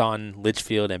 Piasol at Staunton,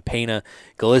 Litchfield, and Pana.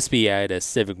 Gillespie at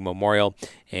Civic Memorial.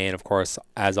 And, of course,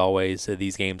 as always,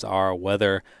 these games are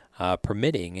weather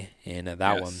permitting in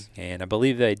that one. And I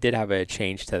believe they did have a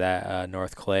change to that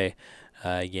North Clay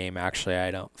game. Actually, I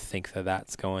don't think that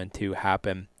that's going to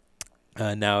happen.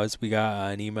 Now, as we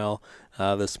got an email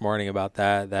this morning about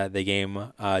that the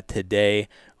game today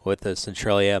with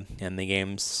Centralia and the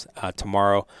games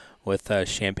tomorrow with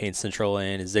Champaign Central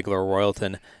and Ziegler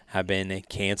Royalton have been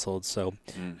canceled. So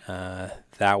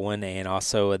that one, and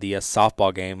also the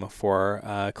softball game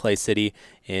for Clay City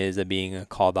is being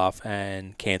called off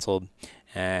and canceled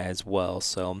as well.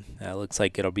 So it looks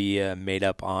like it'll be made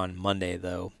up on Monday,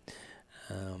 though.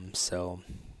 So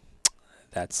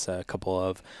that's a couple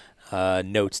of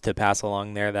notes to pass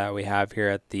along there that we have here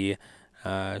at the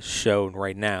show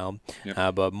right now.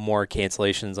 But more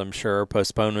cancellations, I'm sure.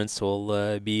 Postponements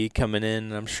will be coming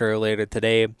in, I'm sure, later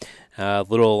today.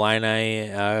 Little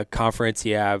Illini Conference,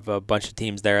 you have a bunch of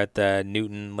teams there at the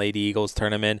Newton Lady Eagles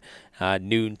tournament.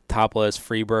 Newton, Topless,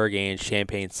 Freeburg, and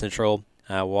Champaign Central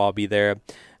will all be there.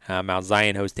 Mount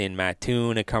Zion hosting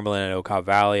Mattoon, Cumberland at Ocala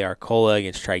Valley, Arcola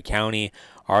against Tri-County,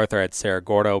 Arthur at Cerro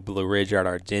Gordo, Blue Ridge at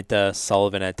Argenta,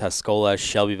 Sullivan at Tuscola,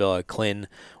 Shelbyville at Clinton,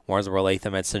 Warrensburg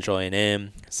Latham at Central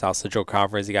A&M. South Central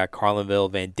Conference, you got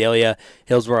Carlinville, Vandalia,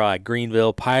 Hillsboro at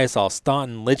Greenville, Piasol,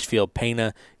 Staunton, Litchfield,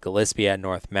 Pana, Gillespie at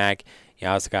North Mac. You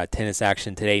also got tennis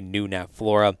action today, Newton at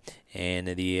Flora, and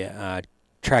the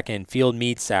track and field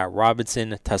meets at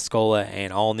Robinson, Tuscola,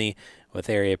 and Olney, with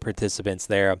area participants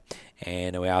there.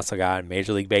 And we also got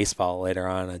Major League Baseball later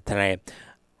on tonight,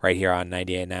 right here on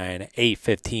 98.9.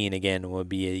 8:15 again will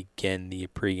be the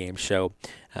pregame show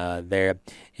there.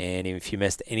 And if you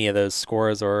missed any of those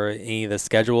scores or any of the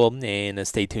schedule, and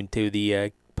stay tuned to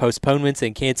the postponements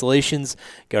and cancellations,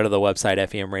 go to the website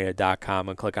femradio.com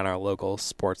and click on our local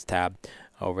sports tab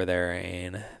over there,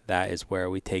 and that is where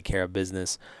we take care of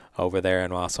business over there.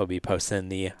 And we'll also be posting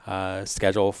the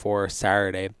schedule for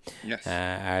Saturday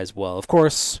as well, of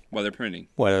course, weather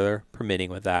permitting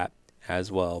with that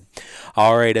as well.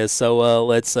 All right, so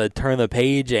let's turn the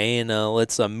page and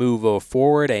let's move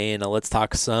forward, and let's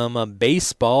talk some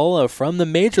baseball from the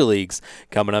major leagues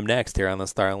coming up next here on the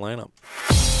starting lineup.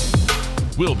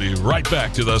 We'll be right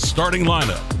back to the starting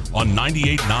lineup on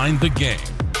 98.9 The Game.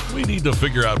 We need to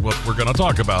figure out what we're going to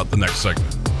talk about the next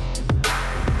segment.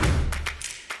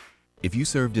 If you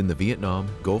served in the Vietnam,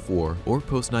 Gulf War, or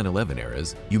post-9/11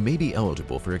 eras, you may be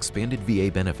eligible for expanded VA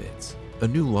benefits. A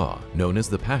new law, known as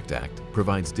the PACT Act,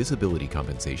 provides disability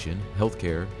compensation, health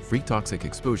care, free toxic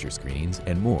exposure screenings,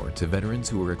 and more to veterans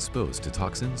who were exposed to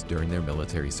toxins during their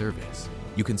military service.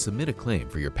 You can submit a claim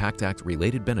for your PACT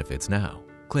Act-related benefits now.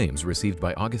 Claims received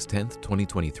by August 10,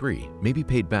 2023 may be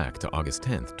paid back to August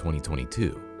 10,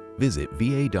 2022. Visit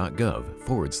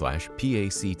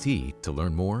va.gov/PACT to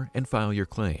learn more and file your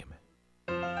claim.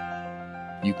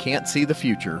 You can't see the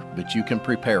future, but you can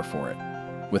prepare for it.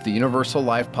 With the Universal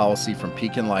Life Policy from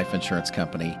Pekin Life Insurance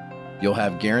Company, you'll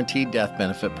have guaranteed death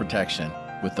benefit protection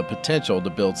with the potential to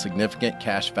build significant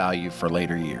cash value for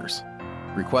later years.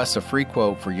 Request a free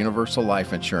quote for Universal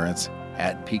Life Insurance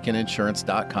at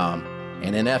pekininsurance.com,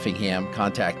 and in Effingham,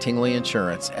 contact Tingley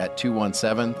Insurance at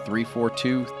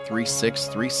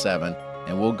 217-342-3637,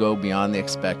 and we'll go beyond the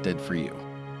expected for you.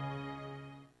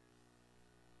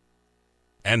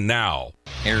 And now,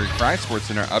 Eric Fry,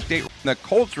 SportsCenter update. The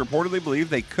Colts reportedly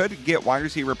believe they could get wide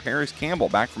receiver Paris Campbell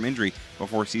back from injury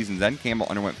before season's end. Campbell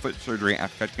underwent foot surgery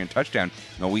after catching a touchdown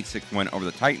in the Week 6 win over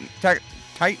the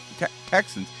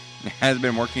Texans and has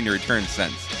been working to return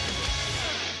since.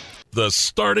 The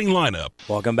starting lineup.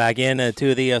 Welcome back in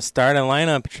to the starting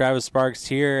lineup. Travis Sparks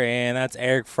here, and that's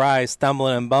Eric Fry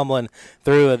stumbling and bumbling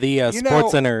through the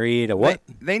SportsCenter read. What?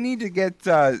 They need to get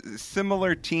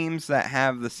similar teams that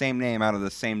have the same name out of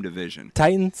the same division.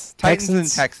 Titans and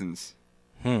Texans.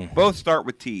 Both start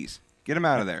with T's. Get them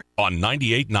out of there. On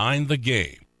 98.9 The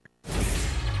Game.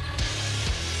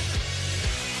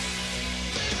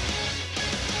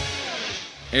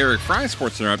 Eric Fry,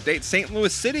 SportsCenter update. St.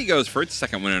 Louis City goes for its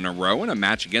second win in a row in a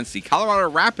match against the Colorado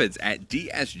Rapids at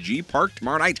DSG Park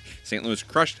tomorrow night. St. Louis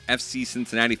crushed FC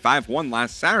Cincinnati 5-1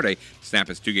 last Saturday to snap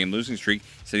its two-game losing streak.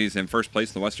 City is in first place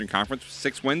in the Western Conference with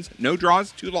 6 wins, no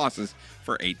draws, 2 losses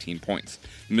for 18 points.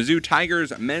 The Mizzou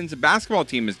Tigers men's basketball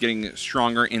team is getting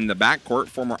stronger in the backcourt.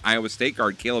 Former Iowa State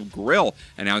guard Caleb Grill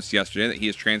announced yesterday that he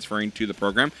is transferring to the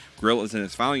program. Grill is in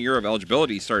his final year of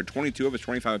eligibility. He started 22 of his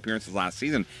 25 appearances last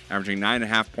season, averaging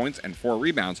 9.5 points and 4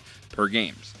 rebounds per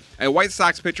game. A White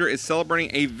Sox pitcher is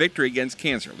celebrating a victory against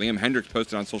cancer. Liam Hendricks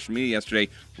posted on social media yesterday,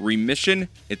 "Remission,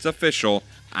 it's official,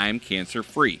 I'm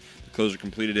cancer-free." The closer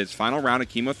completed his final round of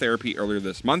chemotherapy earlier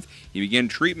this month. He began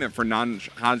treatment for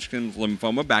non-Hodgkin's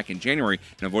lymphoma back in January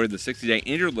and avoided the 60-day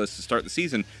injured list to start the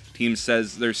season. The team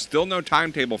says there's still no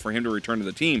timetable for him to return to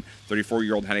the team.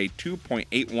 34-year-old had a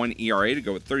 2.81 ERA to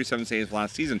go with 37 saves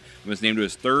last season and was named to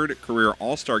his 3rd career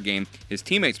All-Star game. His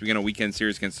teammates begin a weekend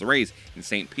series against the Rays in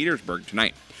St. Petersburg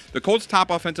tonight. The Colts' top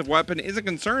offensive weapon isn't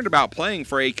concerned about playing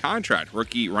for a contract.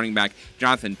 Rookie running back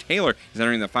Jonathan Taylor is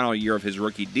entering the final year of his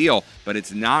rookie deal, but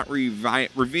it's not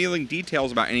revealing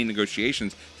details about any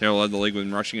negotiations. Taylor led the league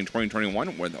in rushing in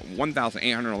 2021 with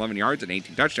 1,811 yards and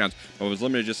 18 touchdowns, but was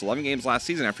limited to just 11 games last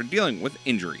season after dealing with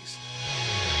injuries.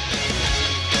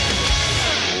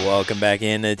 Welcome back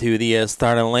into the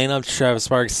starting lineup. Travis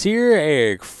Sparks here,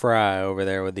 Eric Fry over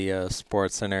there with the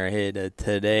SportsCenter hit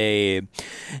today.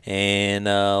 And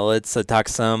let's talk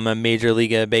some Major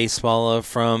League Baseball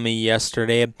from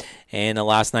yesterday. And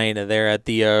last night there at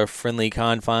the friendly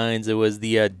confines, it was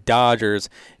the Dodgers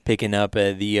picking up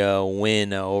the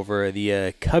win over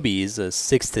the Cubbies,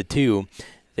 6-2,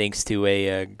 thanks to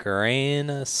a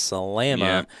grand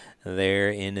slam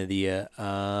there in the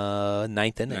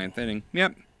ninth inning.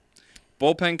 Yep.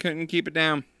 Bullpen couldn't keep it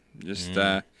down. Just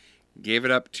gave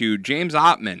it up to James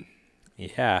Ottman.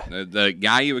 Yeah. The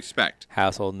guy you expect.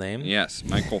 Household name. Yes.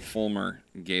 Michael Fulmer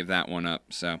gave that one up.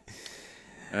 So,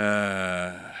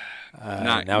 that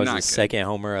was his second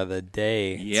homer of the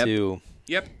day, too.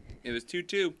 Yep. It was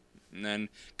 2-2. And then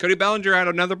Cody Bellinger had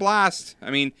another blast. I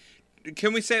mean,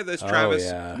 can we say this, Travis?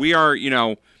 Yeah. We are,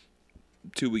 2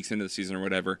 weeks into the season or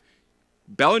whatever.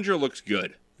 Bellinger looks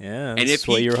good. Yeah, and that's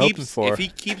what you were hoping for. If he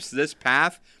keeps this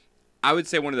path, I would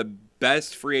say one of the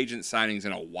best free agent signings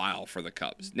in a while for the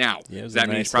Cubs. Now, does that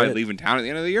mean he's probably leaving town at the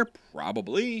end of the year?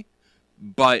 Probably.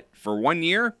 But for 1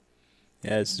 year,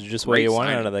 yeah, it's just what you want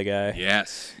out of the guy.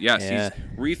 Yes. He's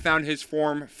refound his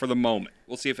form for the moment.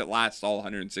 We'll see if it lasts all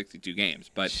 162 games.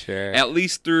 But at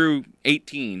least through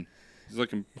 18, he's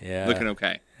looking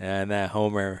okay. And that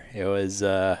homer, it was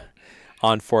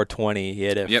on 420. He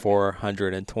hit it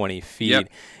 420 feet. Yep.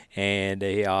 And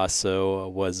he also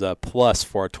was a plus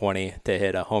 420 to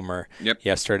hit a homer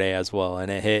yesterday as well.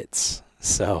 And it hits.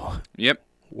 So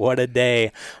what a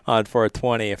day on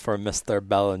 420 for Mr.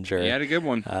 Bellinger. He had a good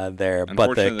one there.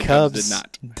 But the Cubs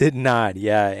did not.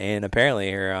 Yeah, and apparently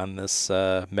here on this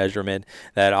measurement,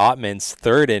 that Ottman's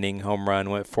third inning home run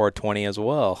went 420 as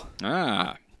well.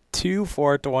 2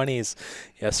 420s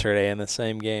yesterday in the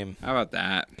same game. How about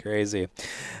that? Crazy.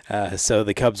 So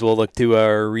the Cubs will look to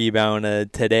a rebound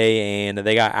today, and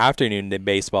they got afternoon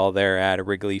baseball there at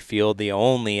Wrigley Field, the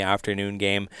only afternoon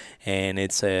game, and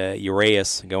it's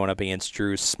Urias going up against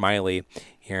Drew Smiley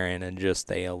here in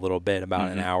just a little bit, about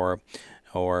an hour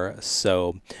or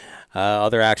so.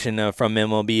 Other action from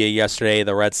MLB yesterday,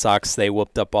 the Red Sox, they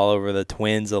whooped up all over the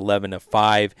Twins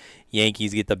 11-5.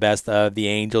 Yankees get the best of the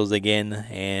Angels again,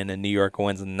 and New York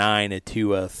wins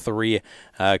 9-3.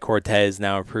 Cortez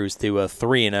now improves to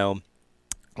 3-0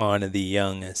 on the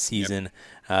young season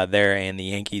there, and the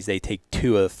Yankees, they take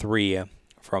 2 of 3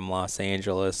 from Los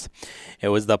Angeles. It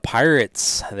was the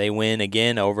Pirates. They win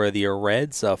again over the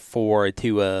Reds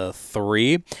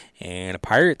 4-3, and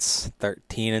Pirates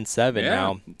 13-7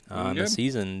 now on the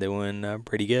season, doing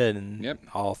pretty good, and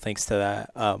all thanks to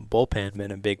that bullpen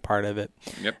been a big part of it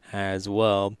as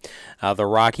well. The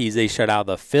Rockies, they shut out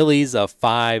the Phillies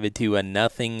 5-0, and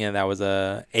that was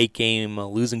a 8-game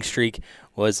losing streak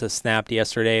was snapped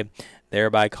yesterday there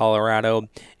by Colorado.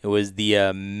 It was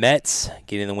the Mets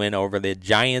getting the win over the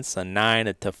Giants,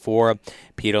 9-4.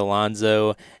 Pete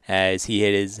Alonso, as he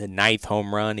hit his 9th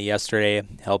home run yesterday,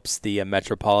 helps the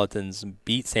Metropolitans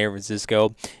beat San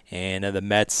Francisco. And the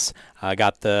Mets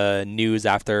got the news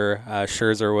after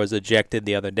Scherzer was ejected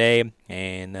the other day,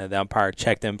 and the umpire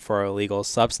checked him for illegal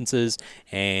substances,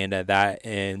 and that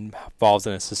falls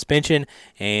in a suspension.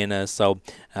 And so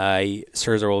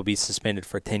Scherzer will be suspended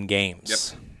for 10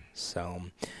 games. So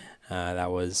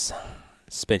that was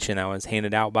suspension that was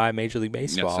handed out by Major League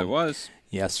Baseball. Yes, it was.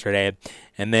 Yesterday.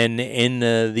 And then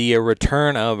in the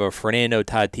return of Fernando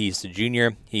Tatis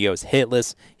Jr., he goes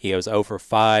hitless. He goes 0 for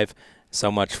 5.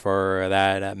 So much for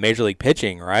that Major League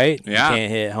pitching, right? Yeah. You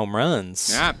can't hit home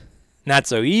runs. Yeah. Not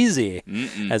so easy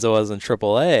as it was in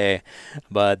AAA.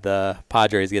 But the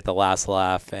Padres get the last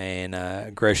laugh, and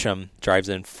Grisham drives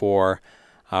in 4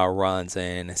 runs,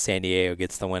 and San Diego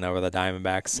gets the win over the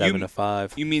Diamondbacks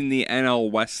 7-5. You mean the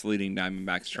NL West leading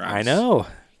Diamondbacks, Travis? I know.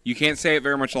 You can't say it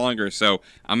very much longer, so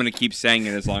I'm going to keep saying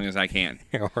it as long as I can.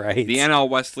 Right. The NL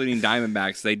West leading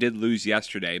Diamondbacks, they did lose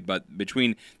yesterday, but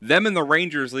between them and the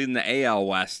Rangers leading the AL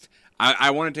West,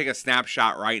 I want to take a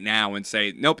snapshot right now and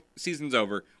say, nope, season's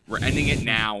over. We're ending it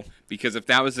now, because if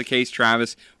that was the case,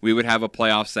 Travis, we would have a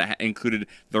playoffs that included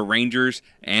the Rangers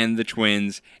and the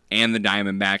Twins and the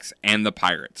Diamondbacks and the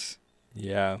Pirates.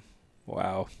 Yeah.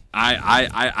 Wow.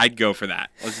 I'd go for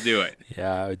that. Let's do it.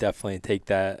 Yeah, I would definitely take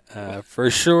that. For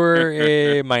sure,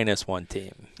 a -1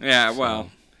 team. Yeah,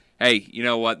 well, hey, you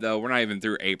know what, though? We're not even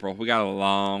through April. We got a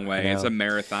long way. It's a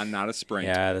marathon, not a sprint.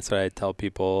 Yeah, that's what I tell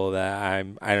people, that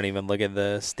I don't even look at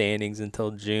the standings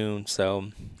until June, so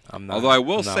I'm not. Although I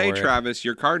will say, worried. Travis,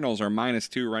 your Cardinals are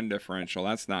 -2 run differential.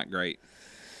 That's not great.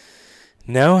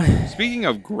 No. Speaking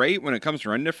of great when it comes to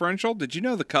run differential, did you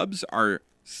know the Cubs are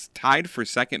tied for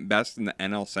second best in the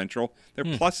NL Central? They're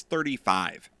plus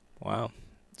 35. Wow.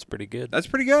 That's pretty good. That's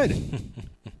pretty good.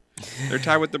 They're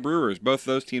tied with the Brewers. Both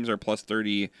those teams are plus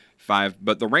 35,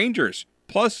 but the Rangers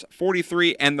plus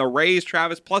 43 and the Rays,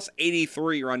 Travis, plus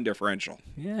 83 run differential.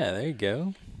 Yeah, there you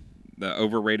go. The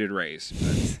overrated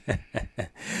Rays.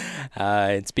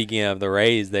 And speaking of the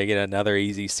Rays, they get another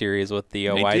easy series with the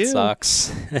White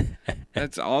Sox.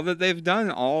 That's all that they've done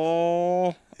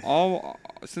all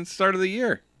since the start of the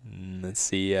year. Let's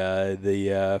see,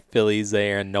 the Phillies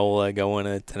there and Nola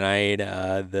going tonight.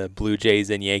 The Blue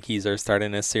Jays and Yankees are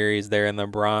starting a series there in the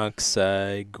Bronx.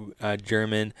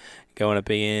 German going up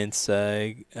against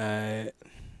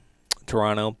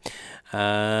Toronto.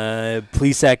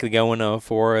 Plesac going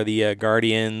for the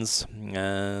Guardians.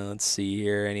 Let's see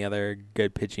here. Any other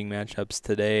good pitching matchups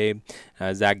today?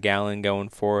 Zach Gallen going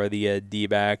for the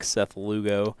D-backs. Seth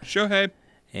Lugo. Shohei.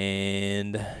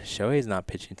 And Shohei's not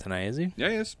pitching tonight, is he? Yeah,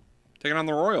 he is. Taking on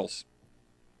the Royals.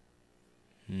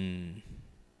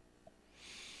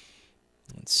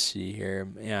 Let's see here.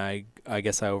 Yeah, I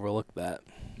guess I overlooked that.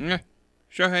 Yeah.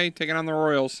 Shohei taking on the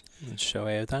Royals. It's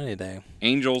Shohei Ohtani Day.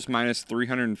 Angels minus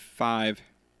 305.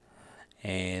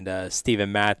 And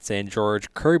Steven Matz and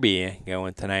George Kirby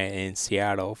going tonight in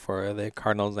Seattle for the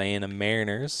Cardinals and the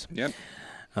Mariners. Yep.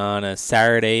 On a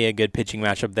Saturday, a good pitching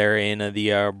matchup there in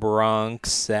the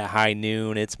Bronx at high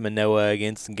noon. It's Manoah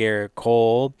against Garrett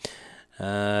Cole.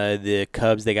 The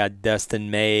Cubs, they got Dustin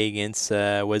May against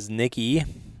Woznicki.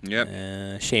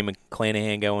 Yep. Shane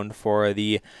McClanahan going for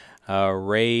the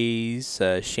Rays.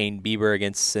 Shane Bieber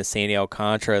against Sandy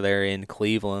Alcantara there in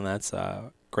Cleveland. That's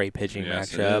a great pitching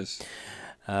matchup. It is.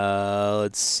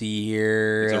 Let's see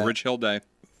here. It's a Rich Hill day.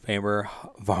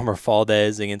 Farmer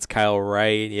Valdez against Kyle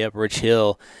Wright. Yep, Rich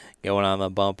Hill going on the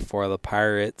bump for the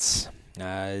Pirates.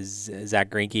 Zach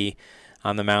Greinke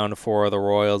on the mound for the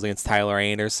Royals against Tyler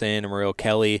Anderson, Mario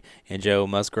Kelly, and Joe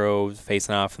Musgrove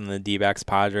facing off from the D-backs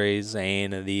Padres.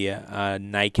 And the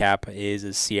nightcap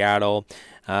is Seattle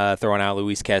throwing out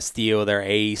Luis Castillo, their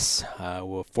ace,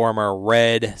 former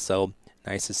Red. So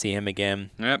nice to see him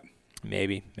again. Yep.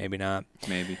 Maybe not.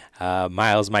 Maybe.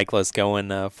 Miles Michaelis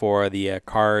going for the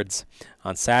Cards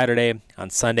on Saturday.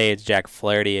 On Sunday, it's Jack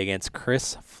Flaherty against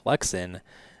Chris Flexen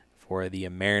for the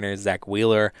Mariners. Zach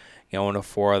Wheeler going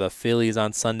for the Phillies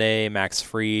on Sunday. Max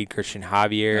Fried, Christian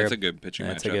Javier. That's a good pitching matchup.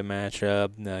 That's a good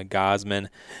matchup. Gosman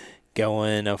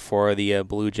going for the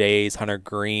Blue Jays. Hunter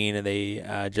Green,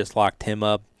 they just locked him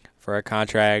up for a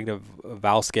contract. Of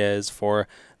Vasquez for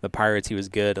the Pirates, he was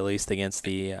good, at least against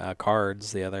the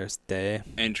Cards the other day.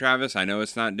 And Travis, I know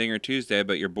it's not Dinger Tuesday,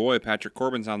 but your boy Patrick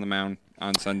Corbin's on the mound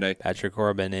on Sunday. Patrick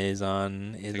Corbin is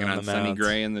on the mound. Sonny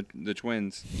Gray and the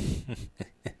Twins.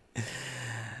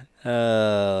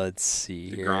 Let's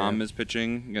see here. DeGrom is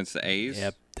pitching against the A's.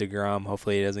 Yep, DeGrom.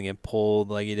 Hopefully he doesn't get pulled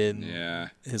like he did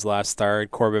his last start.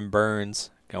 Corbin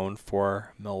Burns going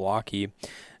for Milwaukee.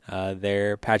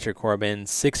 There, Patrick Corbin,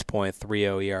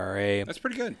 6.30 ERA. That's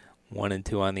pretty good.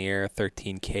 1-2 on the air,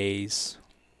 13 Ks.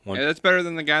 Yeah, that's better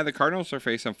than the guy the Cardinals are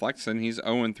facing, Flexen. He's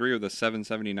 0-3 with a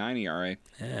 7.79 ERA.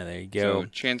 Yeah, there you go. So,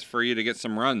 chance for you to get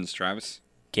some runs, Travis.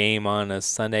 Game on a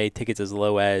Sunday, tickets as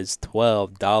low as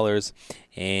 $12.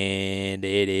 And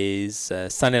it is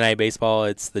Sunday Night Baseball.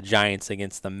 It's the Giants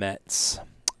against the Mets.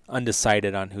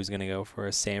 Undecided on who's going to go for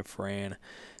a San Fran.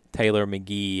 Taylor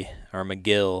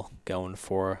McGill going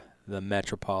for the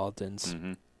Metropolitans.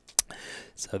 Mm-hmm.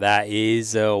 So that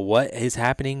is what is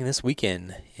happening this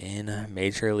weekend in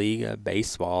Major League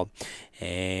Baseball.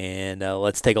 And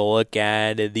let's take a look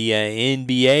at the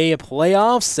NBA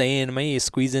playoffs and maybe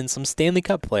squeeze in some Stanley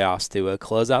Cup playoffs to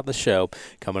close out the show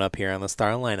coming up here on the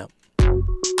starting lineup.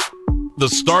 The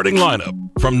starting lineup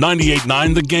from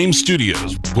 98.9 The Game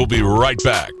Studios. We'll be right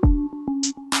back.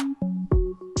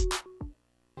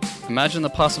 Imagine the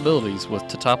possibilities with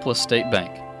Teutopolis State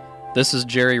Bank. This is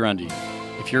Jerry Rundy.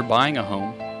 If you're buying a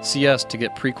home, see us to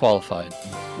get pre-qualified.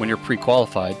 When you're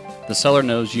pre-qualified, the seller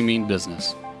knows you mean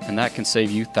business, and that can save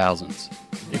you thousands.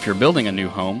 If you're building a new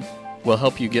home, we'll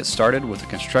help you get started with a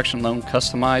construction loan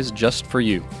customized just for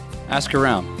you. Ask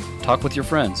around, talk with your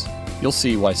friends. You'll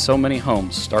see why so many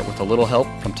homes start with a little help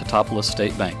from Teutopolis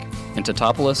State Bank. In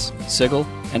Teutopolis, Sigel,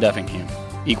 and Effingham.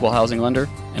 Equal housing lender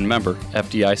and member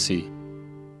FDIC.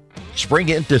 Spring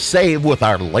in to save with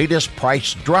our latest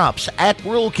price drops at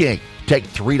Rural King. Take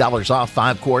 $3 off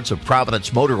 5 quarts of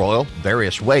Providence motor oil,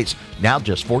 various weights, now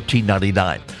just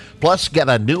 $14.99. Plus, get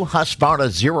a new Husqvarna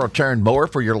zero-turn mower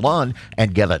for your lawn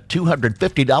and get a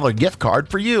 $250 gift card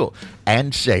for you.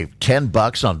 And save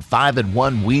 $10 on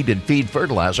 5-in-1 weed and feed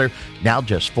fertilizer, now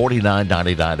just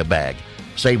 $49.99 a bag.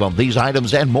 Save on these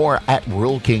items and more at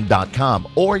RuralKing.com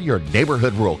or your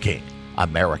neighborhood Rural King,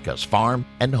 America's farm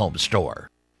and home store.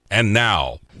 And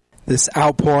now, this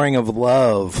outpouring of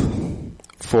love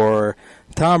for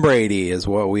Tom Brady is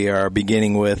what we are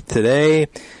beginning with today.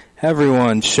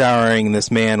 Everyone showering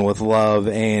this man with love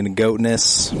and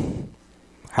goatness.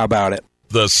 How about it?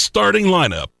 The starting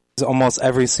lineup. Almost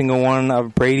every single one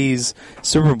of Brady's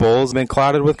Super Bowls has been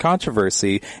clouded with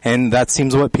controversy, and that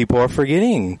seems what people are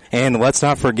forgetting. And let's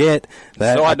not forget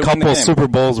that a couple Super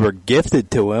Bowls were gifted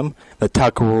to him. The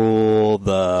Tuck Rule,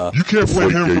 You can't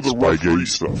blame him for the referee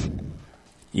stuff.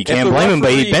 You can't blame him,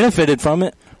 but he benefited from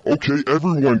it. Okay,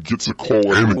 everyone gets a call.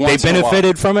 They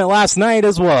benefited from it last night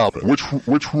as well. Which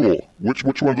rule? Which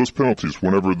one of those penalties?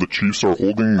 Whenever the Chiefs are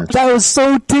holding? That was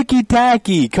so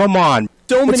ticky-tacky. Come on.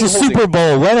 It's a Super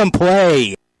Bowl. Let him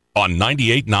play. On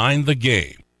 98.9 The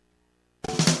Game.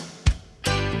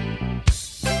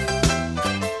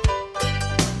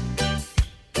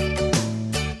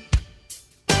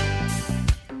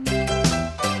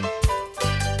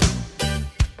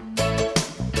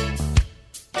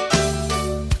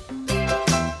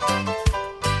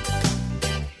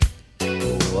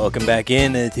 Welcome back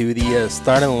in to the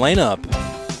starting lineup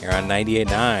here on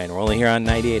 98.9. We're only here on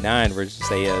 98.9 for just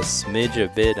a smidge a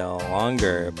bit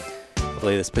longer.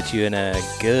 Hopefully this puts you in a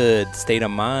good state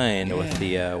of mind with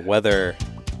the weather.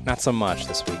 Not so much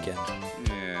this weekend.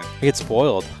 Yeah. We get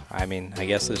spoiled. I mean, I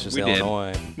guess it's just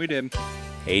Illinois. We did.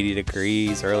 80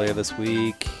 degrees earlier this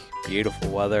week. Beautiful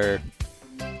weather.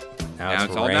 Now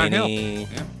it's all downhill. rainy.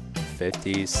 Yeah.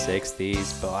 50s,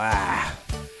 60s. Blah.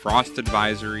 Frost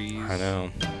advisories. I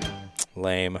know.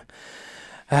 Lame.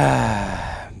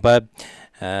 But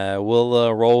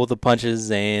we'll roll with the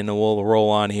punches, and we'll roll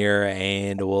on here,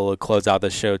 and we'll close out the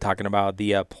show talking about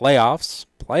the playoffs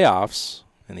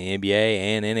in the NBA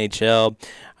and NHL.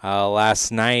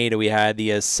 Last night we had the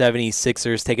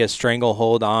 76ers take a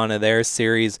stranglehold on their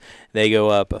series. They go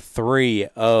up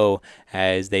 3-0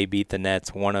 as they beat the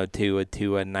Nets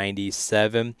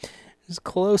 102-97. It was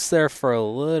close there for a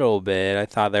little bit. I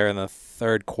thought there in the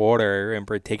third quarter, in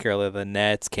particular, the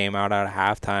Nets came out at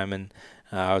halftime, and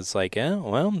I was like,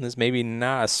 well, this may be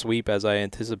not a sweep as I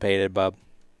anticipated, but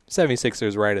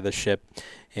 76ers righted the ship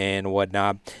and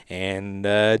whatnot. And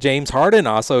James Harden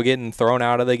also getting thrown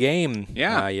out of the game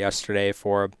yesterday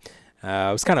for it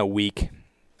was kind of weak,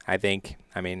 I think.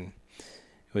 I mean,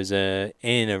 it was an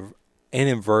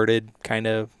inverted kind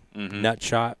of nut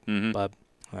shot, but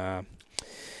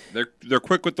they're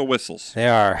quick with the whistles. They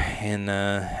are, and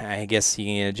I guess you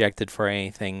can get ejected for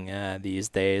anything these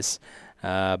days.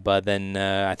 But then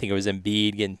I think it was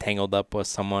Embiid getting tangled up with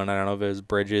someone. I don't know if it was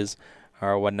Bridges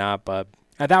or whatnot, but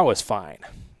that was fine.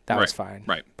 That was fine.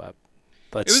 Right. But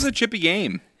it was a chippy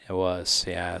game. It was,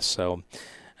 yeah. So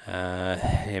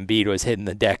Embiid was hitting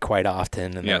the deck quite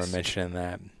often, and they were mentioning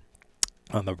that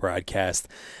on the broadcast.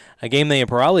 A game that you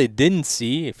probably didn't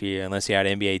see unless you had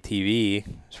NBA TV.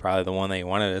 It's probably the one that you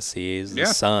wanted to see is the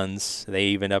Suns.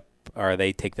 They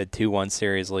they take the 2-1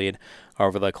 series lead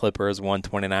over the Clippers,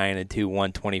 129 to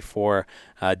 124.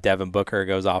 Devin Booker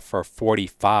goes off for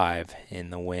 45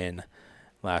 in the win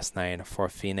last night for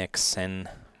Phoenix, and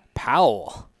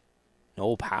Noel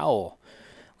Powell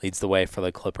leads the way for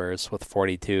the Clippers with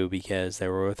 42 because they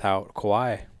were without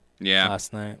Kawhi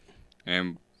last night.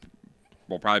 And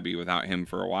we'll probably be without him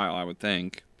for a while, I would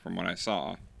think, from what I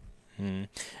saw.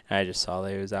 I just saw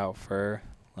that he was out for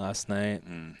last night.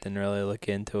 Didn't really look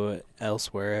into it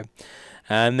elsewhere.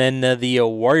 And then the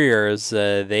Warriors,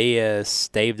 they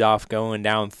staved off going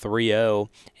down 3-0,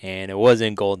 and it was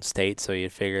in Golden State, so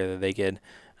you'd figure that they could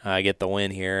get the win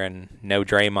here. And no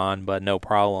Draymond, but no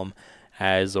problem,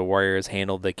 as the Warriors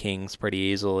handled the Kings pretty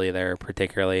easily there,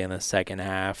 particularly in the second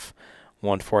half,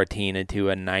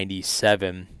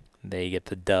 114-97. They get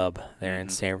the dub there in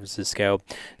San Francisco.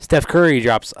 Steph Curry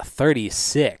drops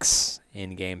 36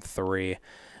 in Game 3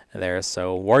 there,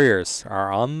 so Warriors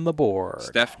are on the board.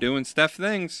 Steph doing Steph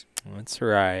things. That's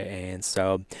right, and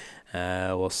so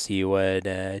we'll see what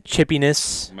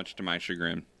chippiness. Much to my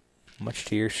chagrin. Much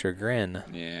to your chagrin.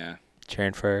 Yeah.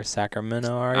 Cheering for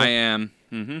Sacramento, are you? I am.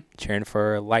 Cheering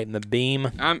for lighting the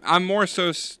beam. I'm more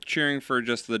so cheering for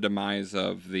just the demise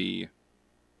of the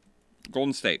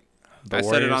Golden State. I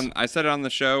said it on the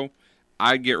show.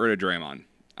 I'd get rid of Draymond.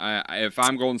 If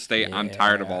I'm Golden State, I'm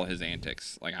tired of all his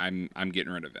antics. Like I'm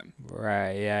getting rid of him.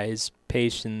 Right. Yeah. His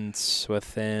patience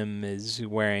with him is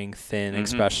wearing thin,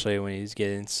 especially when he's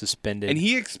getting suspended. And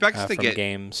he expects to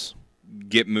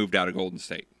get moved out of Golden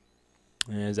State.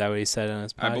 Is that what he said on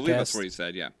his podcast? I believe that's what he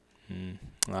said. Yeah.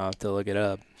 I'll have to look it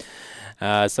up.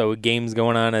 So games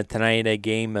going on tonight, a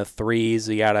game of threes.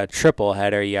 We got a triple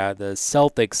header. You got the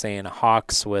Celtics and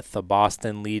Hawks with the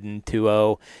Boston leading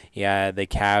 2-0. Yeah, the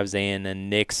Cavs and the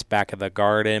Knicks back at the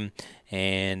Garden.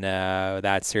 And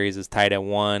that series is tied at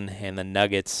 1. And the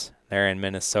Nuggets, they're in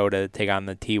Minnesota to take on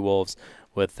the T-Wolves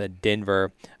with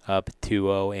Denver up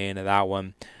 2-0 in that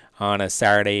one. On a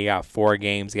Saturday, you got 4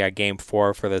 games. You got Game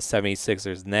 4 for the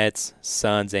 76ers, Nets,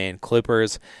 Suns, and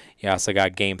Clippers. You also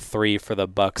got Game 3 for the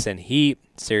Bucks and Heat.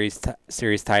 Series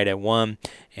tied at 1.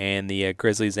 And the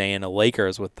Grizzlies and the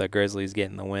Lakers, with the Grizzlies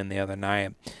getting the win the other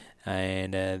night.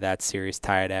 And that series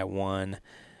tied at 1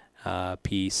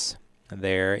 piece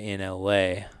there in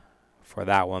L.A. for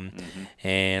that one.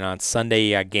 And on Sunday,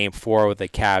 you got Game 4 with the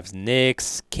Cavs,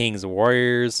 Knicks, Kings,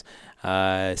 Warriors,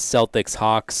 Celtics,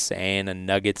 Hawks, and the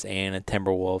Nuggets and the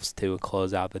Timberwolves to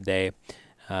close out the day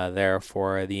there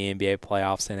for the NBA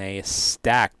playoffs, in a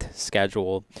stacked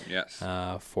schedule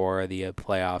for the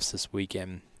playoffs this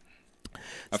weekend.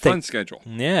 fun schedule.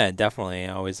 Yeah, definitely.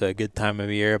 Always a good time of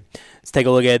year. Let's take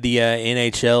a look at the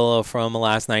NHL from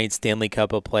last night. Stanley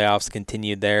Cup playoffs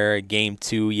continued there. Game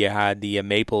 2, you had the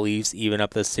Maple Leafs even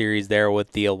up the series there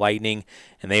with the Lightning,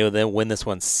 and they would then win this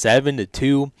one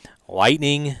 7-2.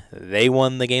 Lightning, they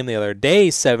won the game the other day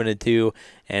 7-2,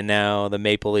 and now the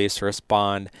Maple Leafs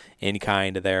respond in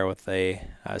kind there with a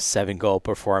 7-goal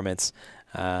performance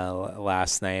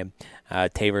last night.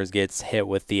 Tavers gets hit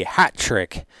with the hat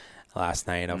trick last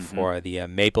night for the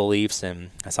Maple Leafs, and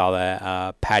I saw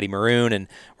that Patty Maroon and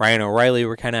Ryan O'Reilly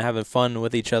were kind of having fun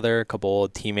with each other, a couple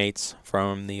old teammates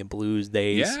from the Blues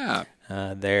days. Yeah.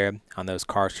 There on those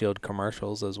Car Shield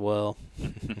commercials as well.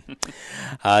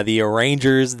 The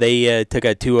Rangers, they took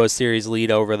a 2-0 series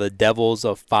lead over the Devils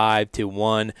of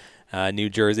 5-1. New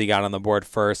Jersey got on the board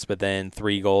first, but then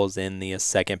 3 goals in the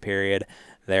second period.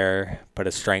 There put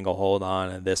a stranglehold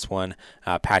on this one.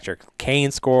 Patrick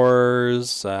Kane scores.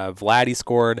 Vladdy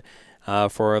scored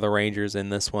for the Rangers in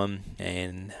this one,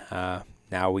 and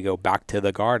now we go back to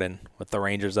the Garden with the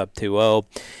Rangers up 2-0.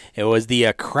 It was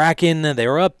the Kraken. They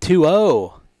were up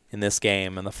 2-0 in this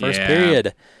game in the first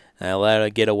period. Let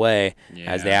it get away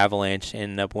as the Avalanche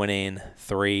ended up winning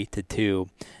 3-2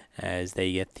 as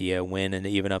they get the win and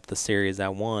even up the series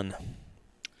at 1.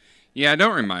 Yeah,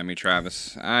 don't remind me,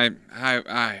 Travis. I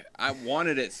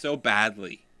wanted it so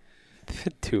badly.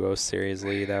 2-0 series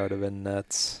lead, that would have been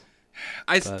nuts.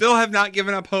 I still have not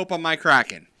given up hope on my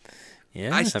Kraken.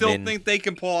 Yeah, I still think they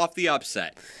can pull off the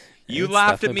upset. You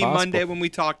laughed at me Monday when we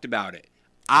talked about it.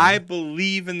 I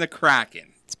believe in the Kraken.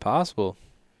 It's possible.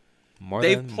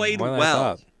 They've played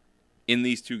well in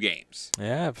these 2 games.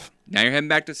 Yeah. Now you're heading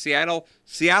back to Seattle.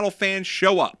 Seattle fans,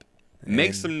 show up.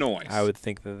 Make some noise. I would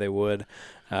think that they would.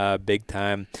 Big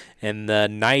time. And the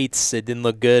Knights, it didn't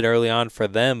look good early on for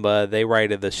them, but they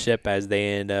righted the ship as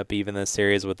they end up even the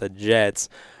series with the Jets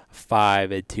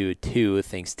 5-2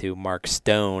 thanks to Mark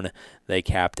Stone, the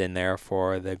captain there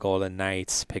for the Golden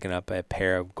Knights, picking up a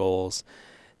pair of goals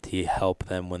to help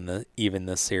them win even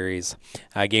the series.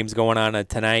 Games going on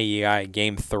tonight. You got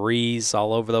game 3s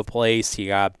all over the place. You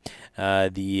got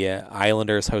the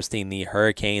Islanders hosting the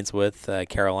Hurricanes with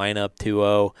Carolina up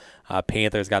 2-0.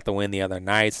 Panthers got the win the other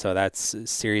night, so that's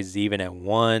series even at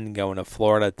 1. Going to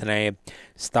Florida tonight.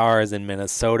 Stars in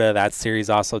Minnesota. That series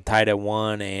also tied at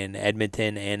 1, and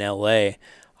Edmonton and LA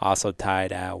also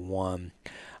tied at 1.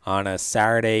 On a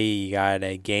Saturday, you got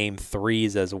game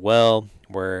 3s as well.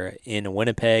 We're in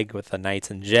Winnipeg with the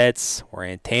Knights and Jets. We're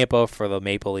in Tampa for the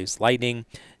Maple Leafs Lightning.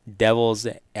 Devils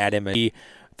at MSG.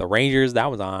 The Rangers,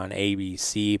 that was on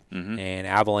ABC. And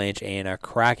Avalanche and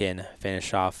Kraken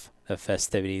finish off the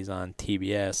festivities on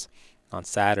TBS on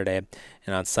Saturday.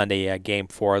 And on Sunday, game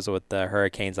 4s with the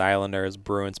Hurricanes, Islanders,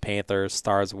 Bruins, Panthers,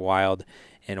 Stars, Wild,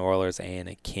 and Oilers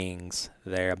and Kings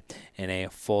there. In a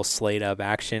full slate of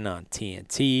action on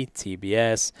TNT,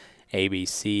 TBS,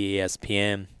 ABC,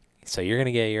 ESPN. So you're going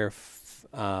to get your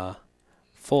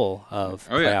full of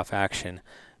playoff action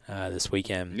this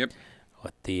weekend. Yep.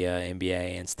 With the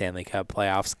NBA and Stanley Cup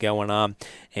playoffs going on.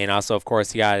 And also, of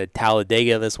course, you got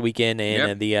Talladega this weekend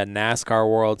in the NASCAR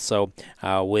world. So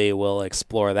we will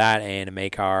explore that and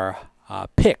make our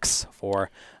picks for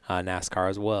NASCAR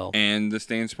as well. And this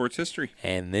day in sports history.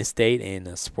 And this date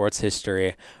in sports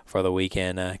history for the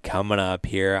weekend coming up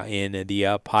here in the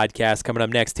podcast. Coming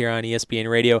up next here on ESPN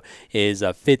Radio is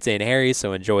Fitz and Harry,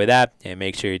 so enjoy that. And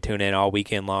make sure you tune in all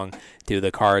weekend long to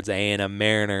the Cards and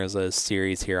Mariners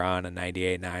series here on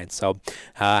 98.9. So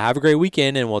have a great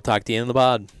weekend, and we'll talk to you in the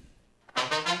pod.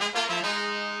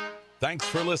 Thanks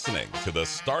for listening to the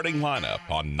starting lineup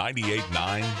on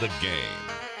 98.9 The Game.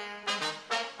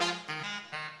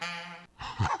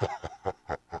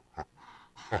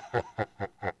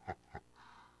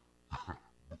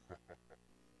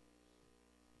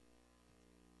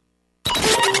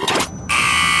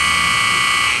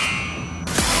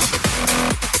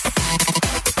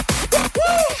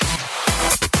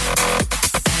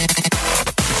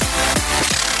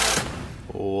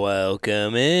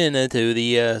 Welcome in to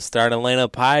the Starting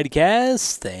Lineup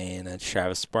podcast, and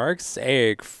Travis Sparks,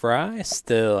 Eric Fry,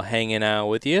 still hanging out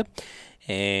with you.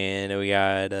 And we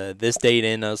got this date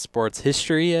in sports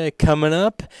history coming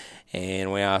up.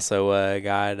 And we also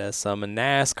got some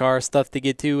NASCAR stuff to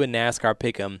get to, and NASCAR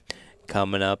Pick'em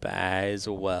coming up as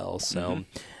well. So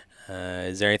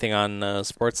Is there anything on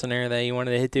SportsCenter that you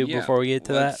wanted to hit before we get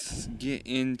to let's get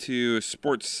into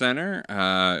SportsCenter.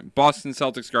 Boston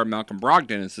Celtics guard Malcolm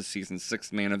Brogdon is the season's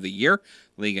 6th man of the year.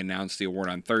 League announced the award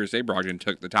on Thursday. Brogdon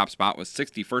took the top spot with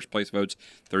 60 first-place votes.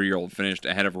 30-year-old finished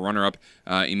ahead of runner-up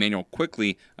Emmanuel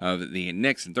Quickley of the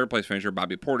Knicks and third-place finisher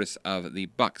Bobby Portis of the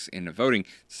Bucks in the voting.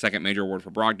 Second major award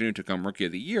for Brogdon, who took home Rookie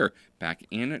of the Year back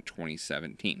in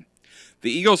 2017.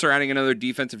 The Eagles are adding another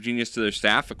defensive genius to their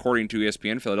staff. According to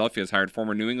ESPN, Philadelphia has hired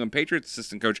former New England Patriots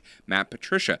assistant coach Matt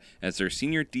Patricia as their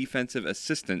senior defensive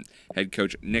assistant. Head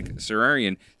coach Nick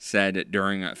Sirianni said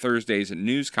during Thursday's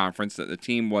news conference that the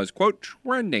team was, quote,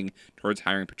 trending towards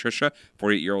hiring Patricia.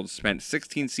 48-year-old spent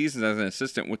 16 seasons as an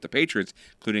assistant with the Patriots,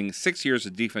 including 6 years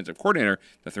as defensive coordinator.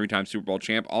 The three-time Super Bowl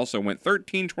champ also went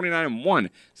 13-29-1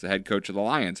 as the head coach of the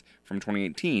Lions from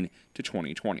 2018 to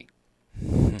 2020.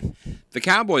 The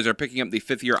Cowboys are picking up the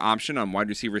 5th-year option on wide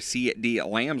receiver C.D.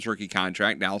 Lamb's rookie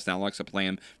contract. Dallas now looks up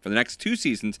Lamb for the next 2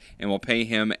 seasons and will pay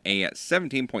him a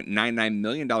 $17.99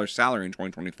 million salary in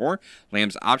 2024.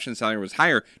 Lamb's option salary was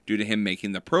higher due to him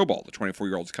making the Pro Bowl. The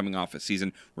 24-year-old is coming off a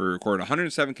season where he recorded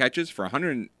 107 catches for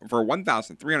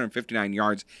 1,359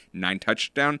 yards, 9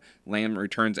 touchdowns. Lamb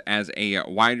returns as a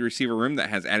wide receiver room that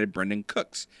has added Brendan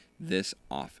Cooks this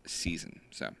offseason.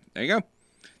 So there you go.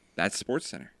 That's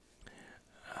SportsCenter.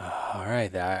 All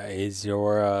right, that is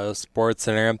your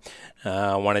SportsCenter.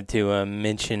 I wanted to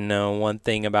mention one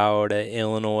thing about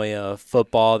Illinois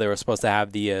football. They were supposed to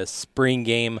have the spring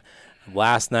game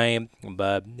last night,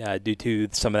 but due to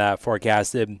some of that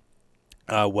forecasted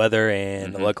weather,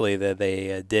 and luckily that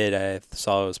they did, I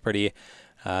saw it was pretty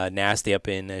nasty up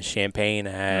in Champaign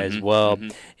as well.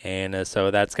 And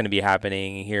so that's going to be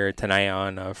happening here tonight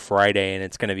on Friday, and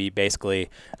it's going to be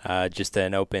basically just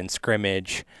an open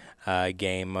scrimmage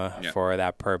game for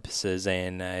that purposes,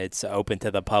 and it's open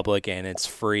to the public, and it's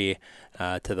free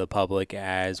to the public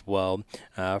as well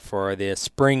for the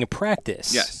spring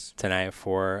practice tonight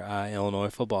for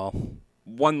Illinois football.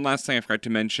 One last thing I forgot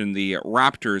to mention, the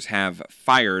Raptors have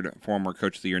fired former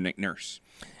Coach of the Year Nick Nurse.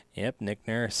 Yep, Nick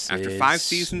Nurse. After 5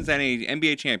 seasons and an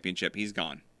NBA championship, he's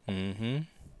gone.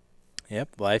 Yep,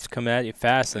 life's coming at you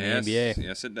fast in the NBA.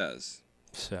 Yes, it does.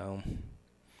 So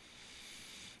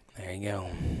there you go.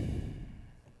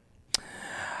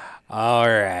 All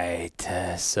right,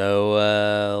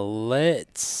 so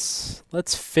let's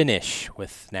finish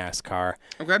with NASCAR.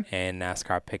 And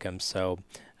NASCAR Pick'em. So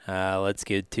let's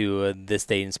get to this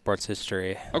date in sports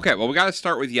history. Okay, well, we got to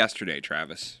start with yesterday,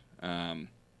 Travis.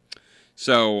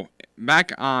 So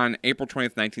back on April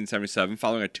 20th, 1977,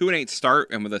 following a 2-8 start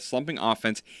and with a slumping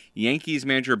offense, Yankees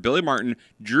manager Billy Martin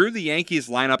drew the Yankees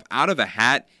lineup out of a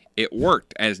hat. It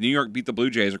worked as New York beat the Blue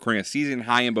Jays, recording a season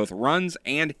high in both runs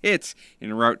and hits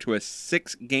en route to a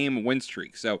 6-game win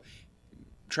streak. So,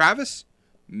 Travis,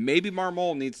 maybe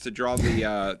Marmol needs to draw the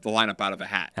lineup out of a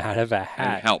hat. Out of a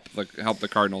hat. And help the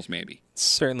Cardinals, maybe.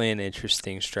 Certainly an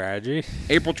interesting strategy.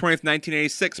 April 20th,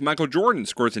 1986, Michael Jordan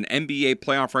scores an NBA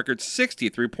playoff record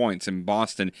 63 points in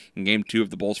Boston in Game 2 of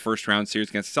the Bulls' first-round series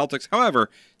against the Celtics. However,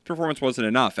 his performance wasn't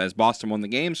enough as Boston won the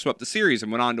game, swept the series,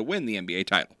 and went on to win the NBA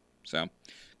title. So,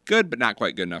 good, but not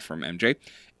quite good enough from MJ.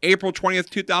 April 20th,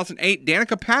 2008,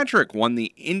 Danica Patrick won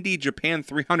the Indy Japan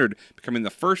 300, becoming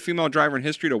the first female driver in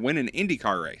history to win an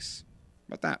IndyCar race.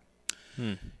 How about that?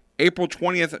 April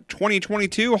 20th,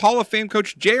 2022, Hall of Fame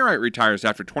coach Jay Wright retires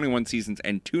after 21 seasons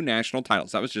and 2 national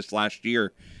titles. That was just last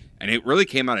year, and it really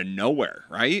came out of nowhere,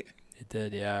 right? It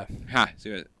did, yeah.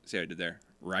 See what I did there?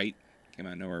 Right? Came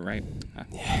out of nowhere, right?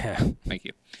 Yeah. Thank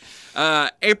you.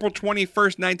 April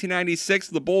 21st, 1996,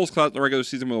 the Bulls closed the regular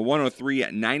season with a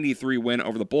 103-93 win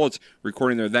over the Bullets,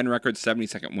 recording their then record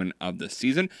 72nd win of the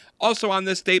season. Also on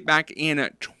this date, back in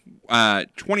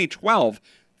 2012,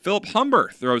 Philip Humber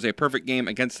throws a perfect game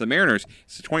against the Mariners.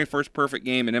 It's the 21st perfect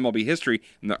game in MLB history,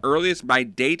 and the earliest by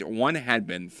date one had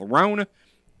been thrown.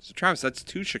 So, Travis, that's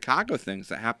 2 Chicago things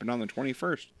that happened on the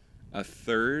 21st. A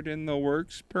third in the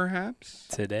works, perhaps?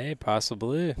 Today,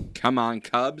 possibly. Come on,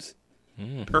 Cubs.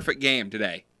 Perfect game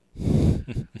today.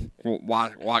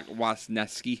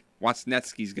 Wasnetsky's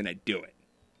going to do it.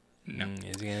 No.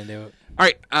 He's going to do it. All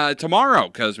right, tomorrow,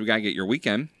 because we got to get your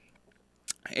weekend.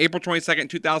 April 22nd,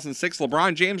 2006,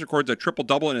 LeBron James records a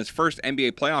triple-double in his first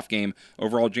NBA playoff game.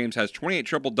 Overall, James has 28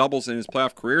 triple-doubles in his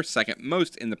playoff career, second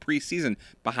most in the postseason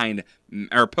behind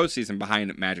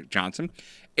Magic Johnson.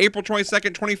 April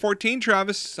 22nd, 2014,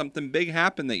 Travis, something big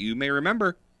happened that you may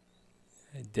remember.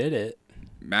 I did it.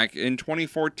 Back in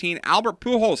 2014, Albert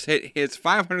Pujols hit his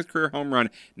 500th career home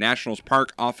run, Nationals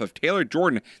Park, off of Taylor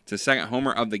Jordan. It's his second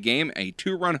homer of the game, a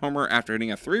 2-run homer after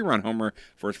hitting a 3-run homer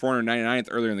for his 499th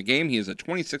earlier in the game. He is the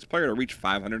 26th player to reach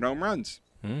 500 home runs.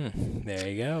 There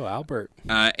you go, Albert.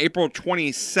 April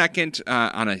 22nd,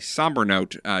 on a somber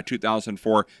note,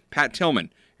 2004, Pat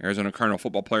Tillman, Arizona Cardinal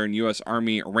football player and U.S.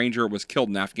 Army Ranger, was killed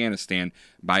in Afghanistan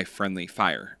by friendly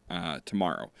fire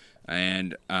tomorrow.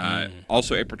 And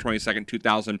also April 22nd,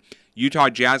 2000, Utah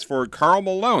Jazz forward Karl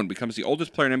Malone becomes the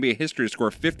oldest player in NBA history to score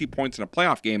 50 points in a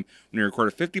playoff game when he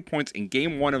recorded 50 points in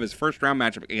Game 1 of his first-round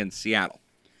matchup against Seattle.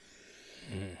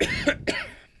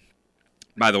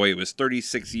 By the way, it was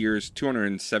 36 years,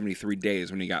 273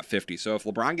 days when he got 50. So if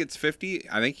LeBron gets 50,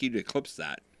 I think he'd eclipse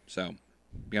that. So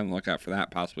be on the lookout for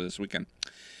that possibly this weekend.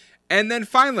 And then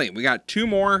finally, we got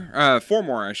four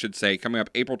more, I should say, coming up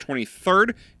April 23rd,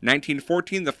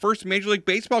 1914. The first Major League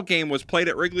Baseball game was played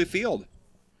at Wrigley Field.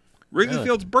 Wrigley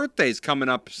Field's birthday's coming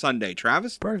up Sunday,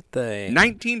 Travis. Birthday.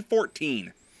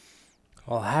 1914.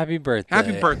 Well, happy birthday.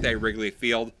 Happy birthday, Wrigley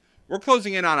Field. We're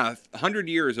closing in on 100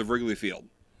 years of Wrigley Field.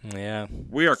 Yeah.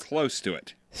 We are close to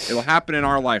it. It'll happen in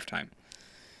our lifetime.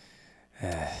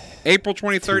 April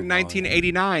 23rd,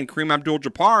 1989, Kareem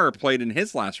Abdul-Jabbar played in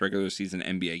his last regular season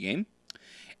NBA game.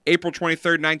 April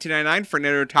 23rd, 1999,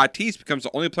 Fernando Tatis becomes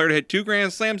the only player to hit 2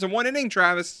 grand slams in one inning,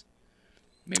 Travis.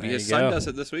 Maybe his son does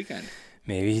it this weekend.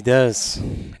 Maybe he does.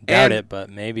 Doubt it, but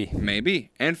maybe.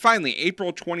 Maybe. And finally,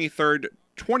 April 23rd,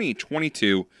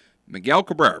 2022, Miguel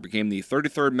Cabrera became the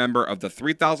 33rd member of the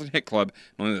 3,000 hit club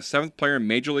and only the 7th player in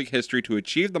Major League history to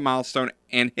achieve the milestone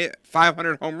and hit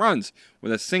 500 home runs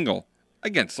with a single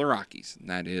against the Rockies. And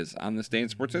that is on this day in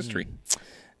sports history.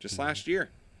 Just last year.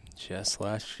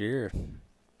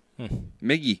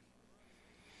 Miggy.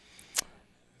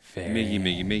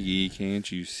 Miggy,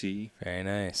 can't you see? Very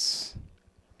nice.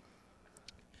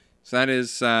 So that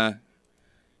is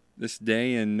this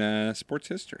day in sports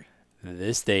history.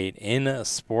 This date in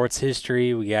sports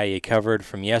history, we got you covered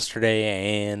from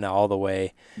yesterday and all the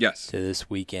way to this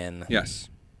weekend. Yes.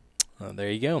 Well,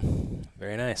 there you go.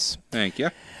 Very nice. Thank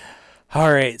you.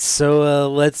 All right,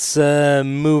 so let's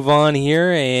move on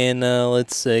here and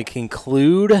let's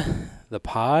conclude the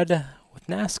pod with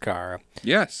NASCAR.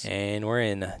 Yes. And we're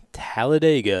in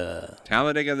Talladega.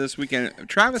 Talladega this weekend.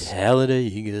 Travis.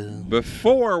 Talladega.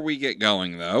 Before we get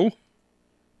going, though,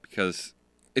 because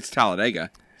it's Talladega,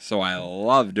 so I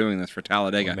love doing this for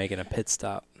Talladega. We're making a pit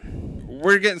stop.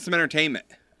 We're getting some entertainment.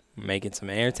 Making some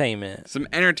entertainment. Some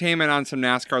entertainment on some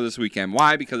NASCAR this weekend.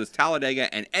 Why? Because it's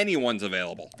Talladega and anyone's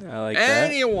available. I like that.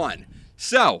 Anyone.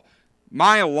 So,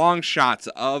 my long shots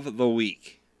of the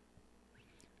week.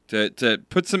 To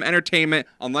put some entertainment,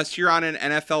 unless you're on an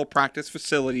NFL practice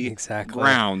facility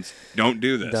grounds, don't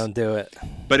do this. Don't do it.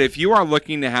 But if you are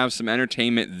looking to have some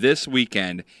entertainment this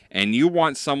weekend and you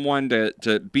want someone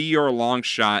to be your long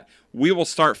shot, we will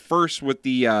start first with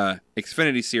the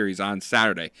Xfinity Series on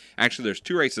Saturday. Actually, there's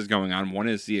 2 races going on. One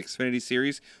is the Xfinity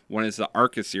Series, one is the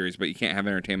ARCA Series, but you can't have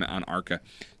entertainment on ARCA.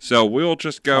 So we'll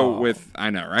just go with,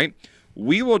 I know, right?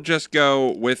 We will just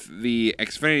go with the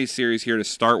Xfinity Series here to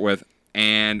start with.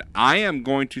 And I am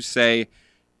going to say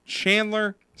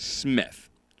Chandler Smith.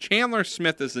 Chandler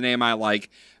Smith is the name I like.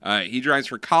 He drives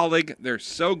for Colleague. They're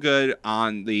so good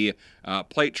on the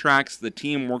plate tracks. The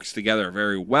team works together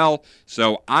very well.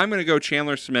 So I'm going to go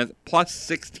Chandler Smith plus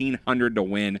 1,600 to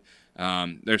win.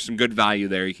 There's some good value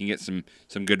there. You can get some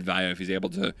good value if he's able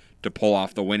to pull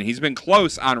off the win. He's been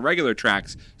close on regular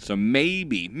tracks, so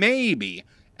maybe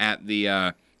at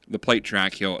the plate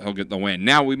track he'll get the win.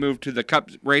 Now we move to the Cup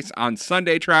race on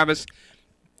Sunday, Travis.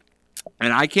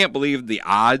 And I can't believe the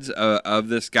odds of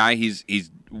this guy. He's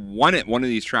won at one of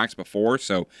these tracks before,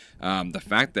 so the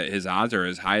fact that his odds are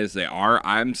as high as they are,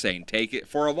 I'm saying take it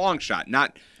for a long shot,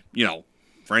 not,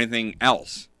 for anything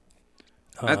else.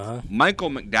 That's Michael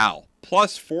McDowell,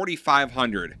 plus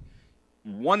 4,500.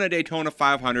 Won a Daytona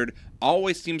 500,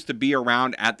 always seems to be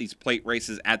around at these plate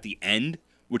races at the end,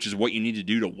 which is what you need to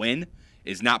do to win,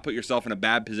 is not put yourself in a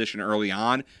bad position early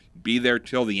on, be there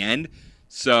till the end.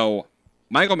 So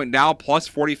Michael McDowell plus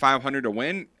 4,500 to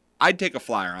win, I'd take a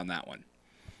flyer on that one.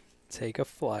 Take a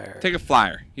flyer. Take a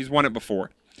flyer. He's won it before.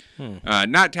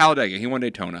 Not Talladega. He won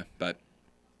Daytona. But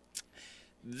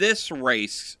this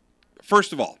race,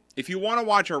 first of all, if you want to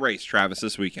watch a race, Travis,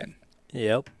 this weekend,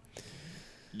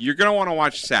 you're going to want to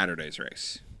watch Saturday's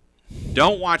race.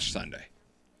 Don't watch Sunday.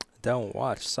 Don't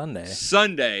watch Sunday.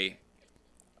 Sunday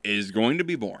is going to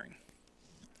be boring.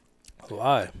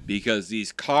 Why? Because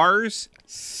these cars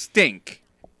stink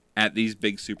at these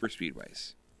big super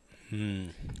speedways.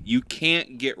 You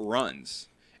can't get runs.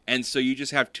 And so you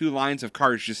just have 2 lines of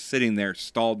cars just sitting there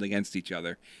stalled against each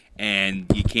other, and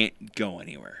you can't go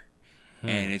anywhere.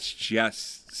 And it's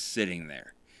just sitting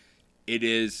there.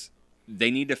 They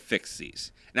need to fix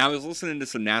these. Now, I was listening to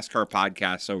some NASCAR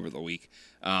podcasts over the week,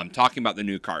 talking about the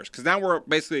new cars. Because now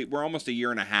we're almost a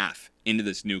year and a half into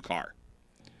this new car.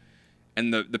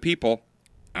 And the people,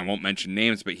 I won't mention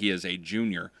names, but he is a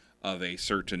junior of a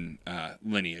certain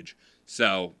lineage.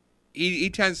 So he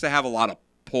tends to have a lot of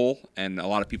pull, and a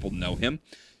lot of people know him.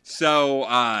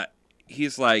 So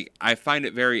he's like, I find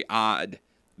it very odd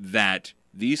that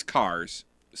these cars,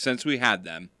 since we had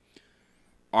them,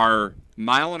 are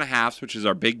mile and a half, which is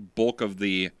our big bulk of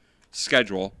the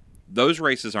schedule. Those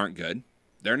races aren't good.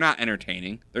 They're not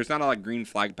entertaining. There's not a lot of green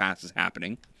flag passes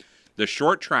happening. The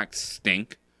short tracks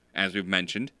stink, as we've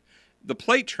mentioned. The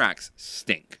plate tracks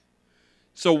stink.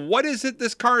 So what is it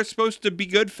this car is supposed to be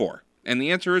good for? And the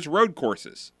answer is road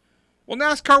courses. Well,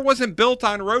 NASCAR wasn't built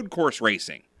on road course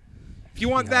racing. If you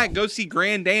want that, go see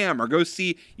Grand Am or go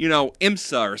see,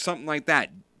 IMSA or something like that.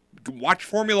 Watch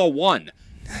Formula One.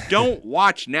 Don't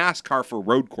watch NASCAR for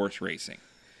road course racing.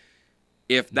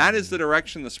 If that is the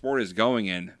direction the sport is going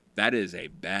in, that is a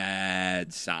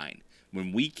bad sign.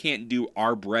 When we can't do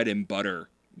our bread and butter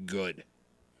good.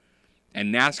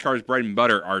 And NASCAR's bread and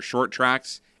butter are short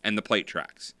tracks and the plate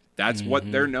tracks. That's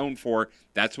what they're known for.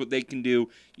 That's what they can do.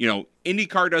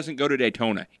 IndyCar doesn't go to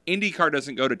Daytona. IndyCar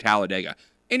doesn't go to Talladega.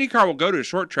 IndyCar will go to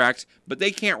short tracks, but they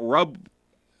can't rub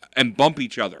and bump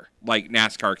each other like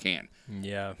NASCAR can.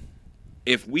 Yeah.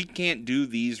 If we can't do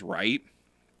these right,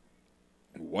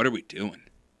 what are we doing?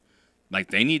 Like,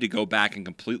 they need to go back and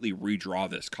completely redraw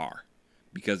this car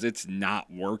because it's not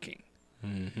working.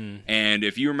 Mm-hmm. And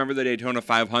if you remember the Daytona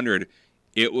 500,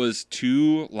 it was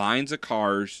 2 lines of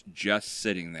cars just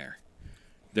sitting there.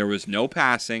 There was no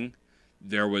passing.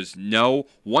 There was no...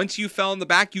 Once you fell in the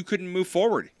back, you couldn't move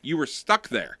forward. You were stuck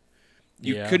there.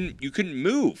 You couldn't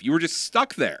move. You were just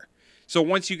stuck there. So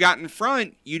once you got in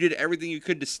front, you did everything you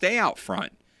could to stay out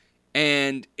front.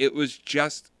 And it was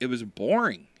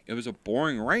boring. It was a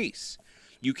boring race.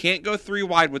 You can't go 3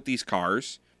 wide with these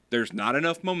cars. There's not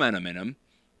enough momentum in them.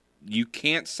 You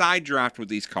can't side draft with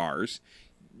these cars.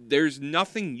 There's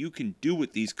nothing you can do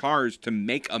with these cars to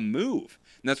make a move.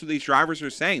 And that's what these drivers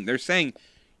are saying. They're saying,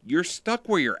 you're stuck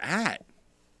where you're at.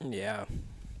 Yeah.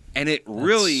 And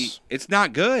it's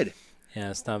not good. Yeah,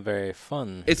 it's not very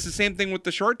fun. It's the same thing with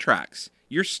the short tracks.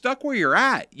 You're stuck where you're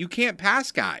at. You can't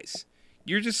pass guys.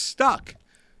 You're just stuck.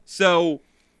 So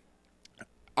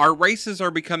our races are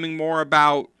becoming more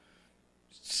about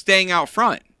staying out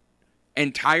front.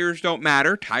 And tires don't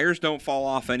matter. Tires don't fall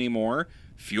off anymore.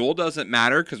 Fuel doesn't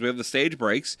matter because we have the stage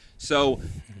brakes. So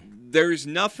there's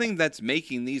nothing that's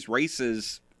making these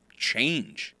races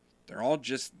change. They're all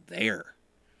just there.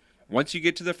 Once you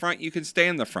get to the front, you can stay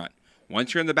in the front.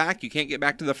 Once you're in the back, you can't get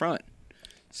back to the front.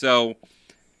 So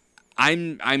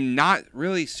I'm not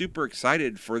really super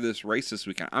excited for this race this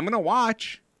weekend. I'm going to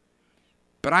watch,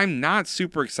 but I'm not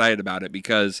super excited about it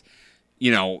because,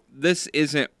 this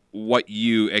isn't what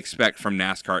you expect from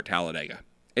NASCAR at Talladega.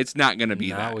 It's not going to be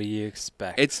that. Not what you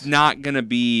expect. It's not going to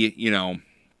be,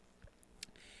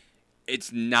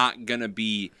 it's not going to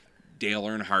be Dale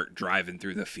Earnhardt driving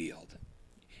through the field.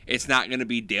 It's not going to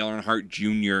be Dale Earnhardt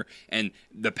Jr. and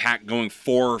the pack going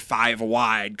 4 or 5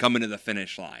 wide coming to the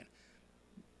finish line.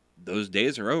 Those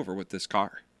days are over with this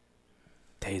car.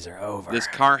 Days are over. This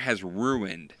car has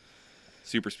ruined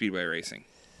super speedway racing.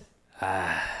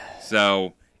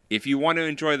 So if you want to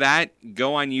enjoy that,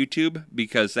 go on YouTube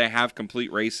because they have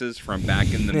complete races from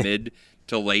back in the mid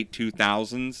to late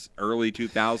 2000s, early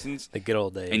 2000s. The good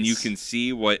old days. And you can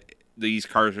see what these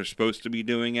cars are supposed to be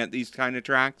doing at these kind of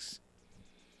tracks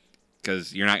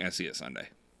because you're not going to see it Sunday.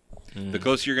 The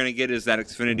closest you're going to get is that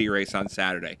Xfinity race on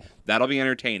Saturday. That'll be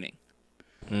entertaining.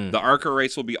 The ARCA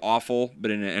race will be awful, but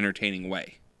in an entertaining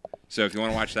way. So if you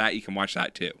want to watch that, you can watch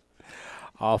that too.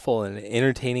 Awful in an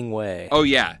entertaining way. Oh,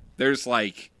 yeah. There's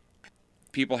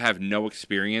people have no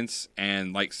experience,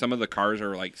 and some of the cars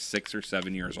are 6 or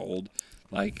 7 years old.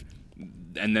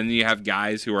 And then you have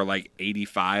guys who are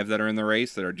 85 that are in the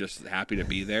race that are just happy to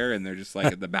be there, and they're just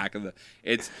at the back of the.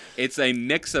 It's a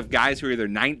mix of guys who are either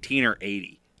 19 or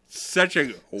 80. Such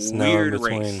a weird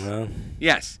race. Huh?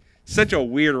 Yes, such a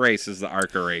weird race is the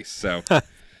ARCA race. So,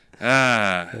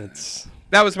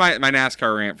 that was my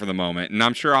NASCAR rant for the moment, and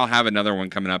I'm sure I'll have another one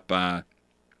coming up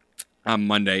on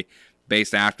Monday,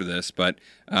 based after this. But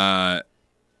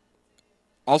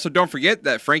also, don't forget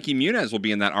that Frankie Muniz will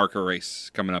be in that ARCA race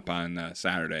coming up on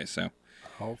Saturday. So,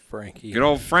 Frankie, good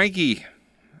old Frankie,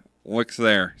 looks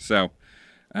there. So,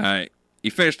 he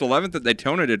finished 11th at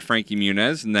Daytona, did Frankie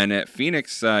Muniz, and then at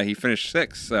Phoenix he finished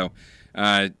 6th. So,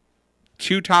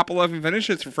 2 top 11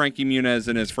 finishes for Frankie Muniz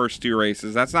in his first 2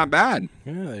 races. That's not bad.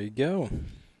 Yeah, there you go.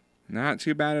 Not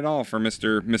too bad at all for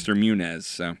Mr. Muniz.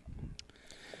 So,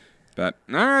 but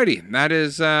alrighty, that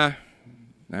is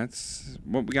That's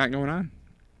what we got going on.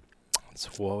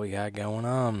 That's what we got going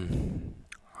on.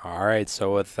 All right,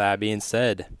 so with that being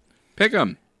said,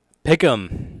 Pick'em.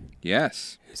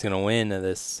 Yes. Who's going to win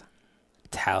this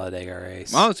Talladega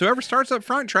race? Well, it's whoever starts up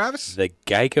front, Travis. The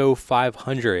Geico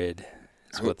 500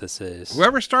 is what this is.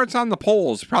 Whoever starts on the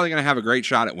pole is probably going to have a great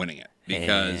shot at winning it.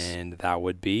 And that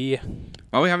would be?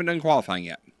 Well, we haven't done qualifying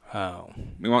yet. Oh.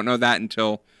 We won't know that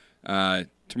until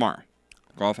tomorrow.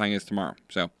 Qualifying is tomorrow.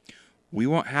 So we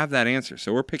won't have that answer.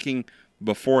 So we're picking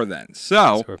before then.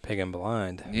 So we're picking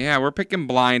blind. Yeah, we're picking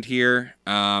blind here.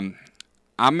 I'm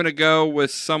going to go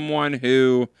with someone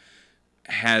who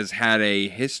has had a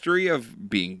history of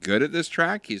being good at this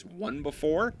track. He's won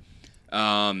before.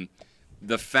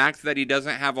 The fact that he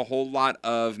doesn't have a whole lot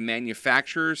of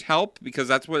manufacturers help, because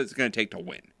that's what it's going to take to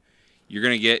win. You're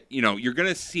going to get, you're going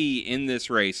to see in this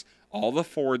race all the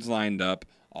Fords lined up,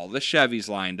 all the Chevys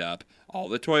lined up, all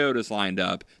the Toyotas lined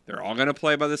up. They're all going to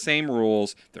play by the same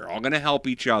rules. They're all going to help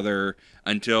each other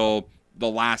until the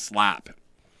last lap,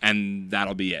 and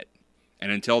that'll be it.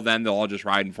 And until then, they'll all just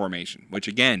ride in formation, which,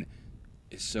 again,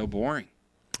 is so boring.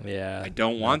 Yeah. I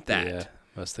don't want that.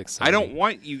 Most exciting. I don't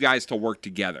want you guys to work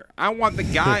together. I want the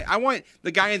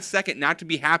guy in second not to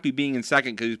be happy being in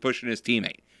second because he's pushing his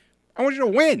teammate. I want you to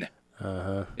win.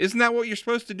 Uh-huh. Isn't that what you're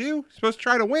supposed to do? You're supposed to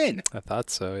try to win. I thought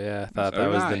so, yeah. I thought that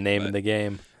was the name of the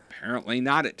game. Apparently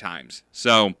not at times.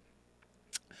 So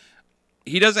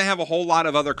he doesn't have a whole lot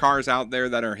of other cars out there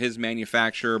that are his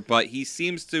manufacturer, but he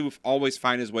seems to always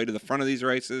find his way to the front of these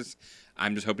races.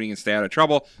 I'm just hoping he can stay out of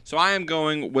trouble. So I am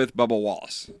going with Bubba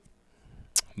Wallace.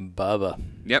 Bubba.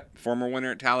 Yep, former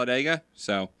winner at Talladega.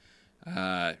 So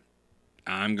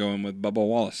I'm going with Bubba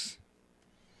Wallace.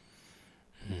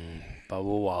 Bubba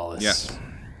Wallace. Yes.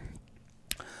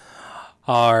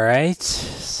 All right.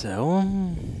 So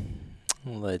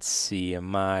let's see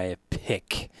my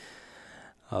pick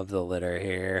of the litter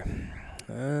here.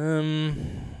 Had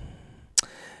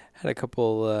a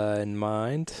couple in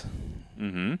mind.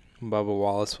 Mm-hmm. Bubba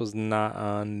Wallace was not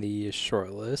on the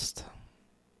short list.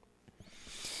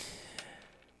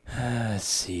 Let's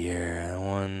see here. The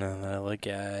one that I look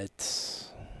at,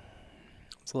 it's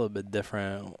a little bit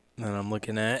different than I'm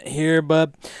looking at here,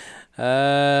 but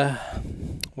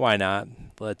why not?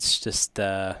 Let's just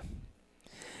haven't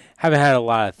had a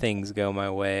lot of things go my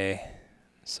way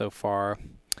so far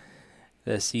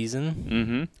this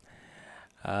season.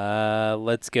 Mm-hmm.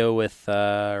 Let's go with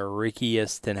Ricky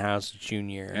Stenhouse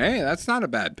Jr. Hey, that's not a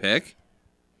bad pick.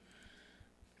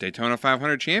 Daytona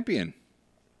 500 champion.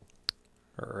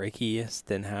 Ricky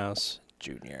Stenhouse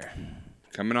Jr.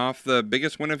 Coming off the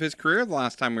biggest win of his career the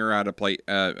last time we were at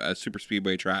a super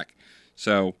speedway track.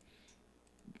 So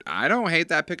I don't hate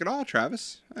that pick at all,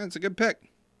 Travis. That's a good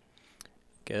pick.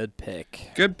 Good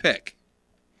pick. Good pick.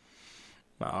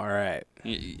 All right.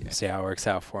 See how it works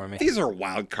out for me. These are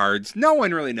wild cards. No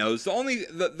one really knows.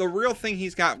 The real thing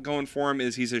he's got going for him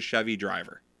is he's a Chevy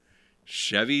driver.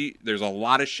 There's a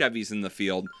lot of Chevys in the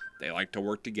field. They like to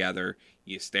work together.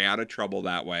 You stay out of trouble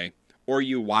that way, or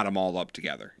you wad them all up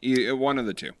together. One of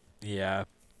the two. Yeah.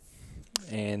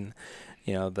 And,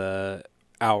 the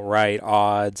outright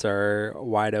odds are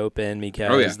wide open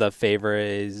because the favorite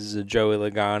is Joey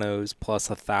Logano's plus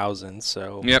 1,000.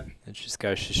 So yep. It just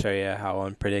goes to show you how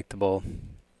unpredictable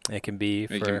it can be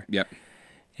for yep.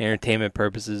 entertainment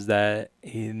purposes. That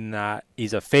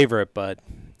he's a favorite, but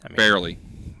I mean, barely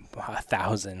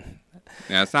 1,000.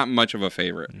 Yeah, it's not much of a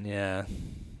favorite. Yeah,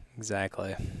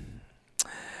 exactly.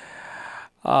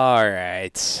 All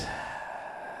right.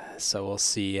 So we'll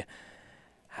see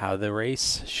how the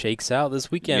race shakes out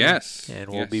this weekend. Yes. And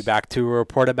we'll be back to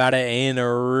report about it and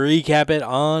recap it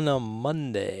on a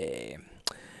Monday.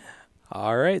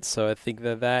 All right, so I think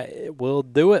that will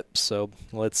do it. So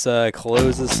let's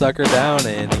close this sucker down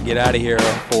and get out of here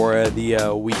for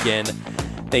the weekend.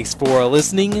 Thanks for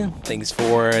listening. Thanks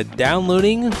for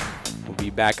downloading. We'll be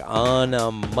back on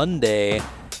Monday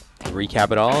to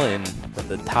recap it all and with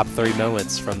the top 3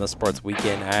 moments from the sports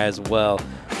weekend as well.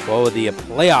 What will the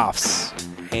playoffs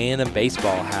and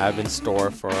baseball have in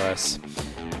store for us?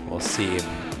 We'll see.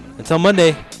 Until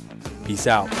Monday, peace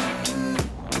out.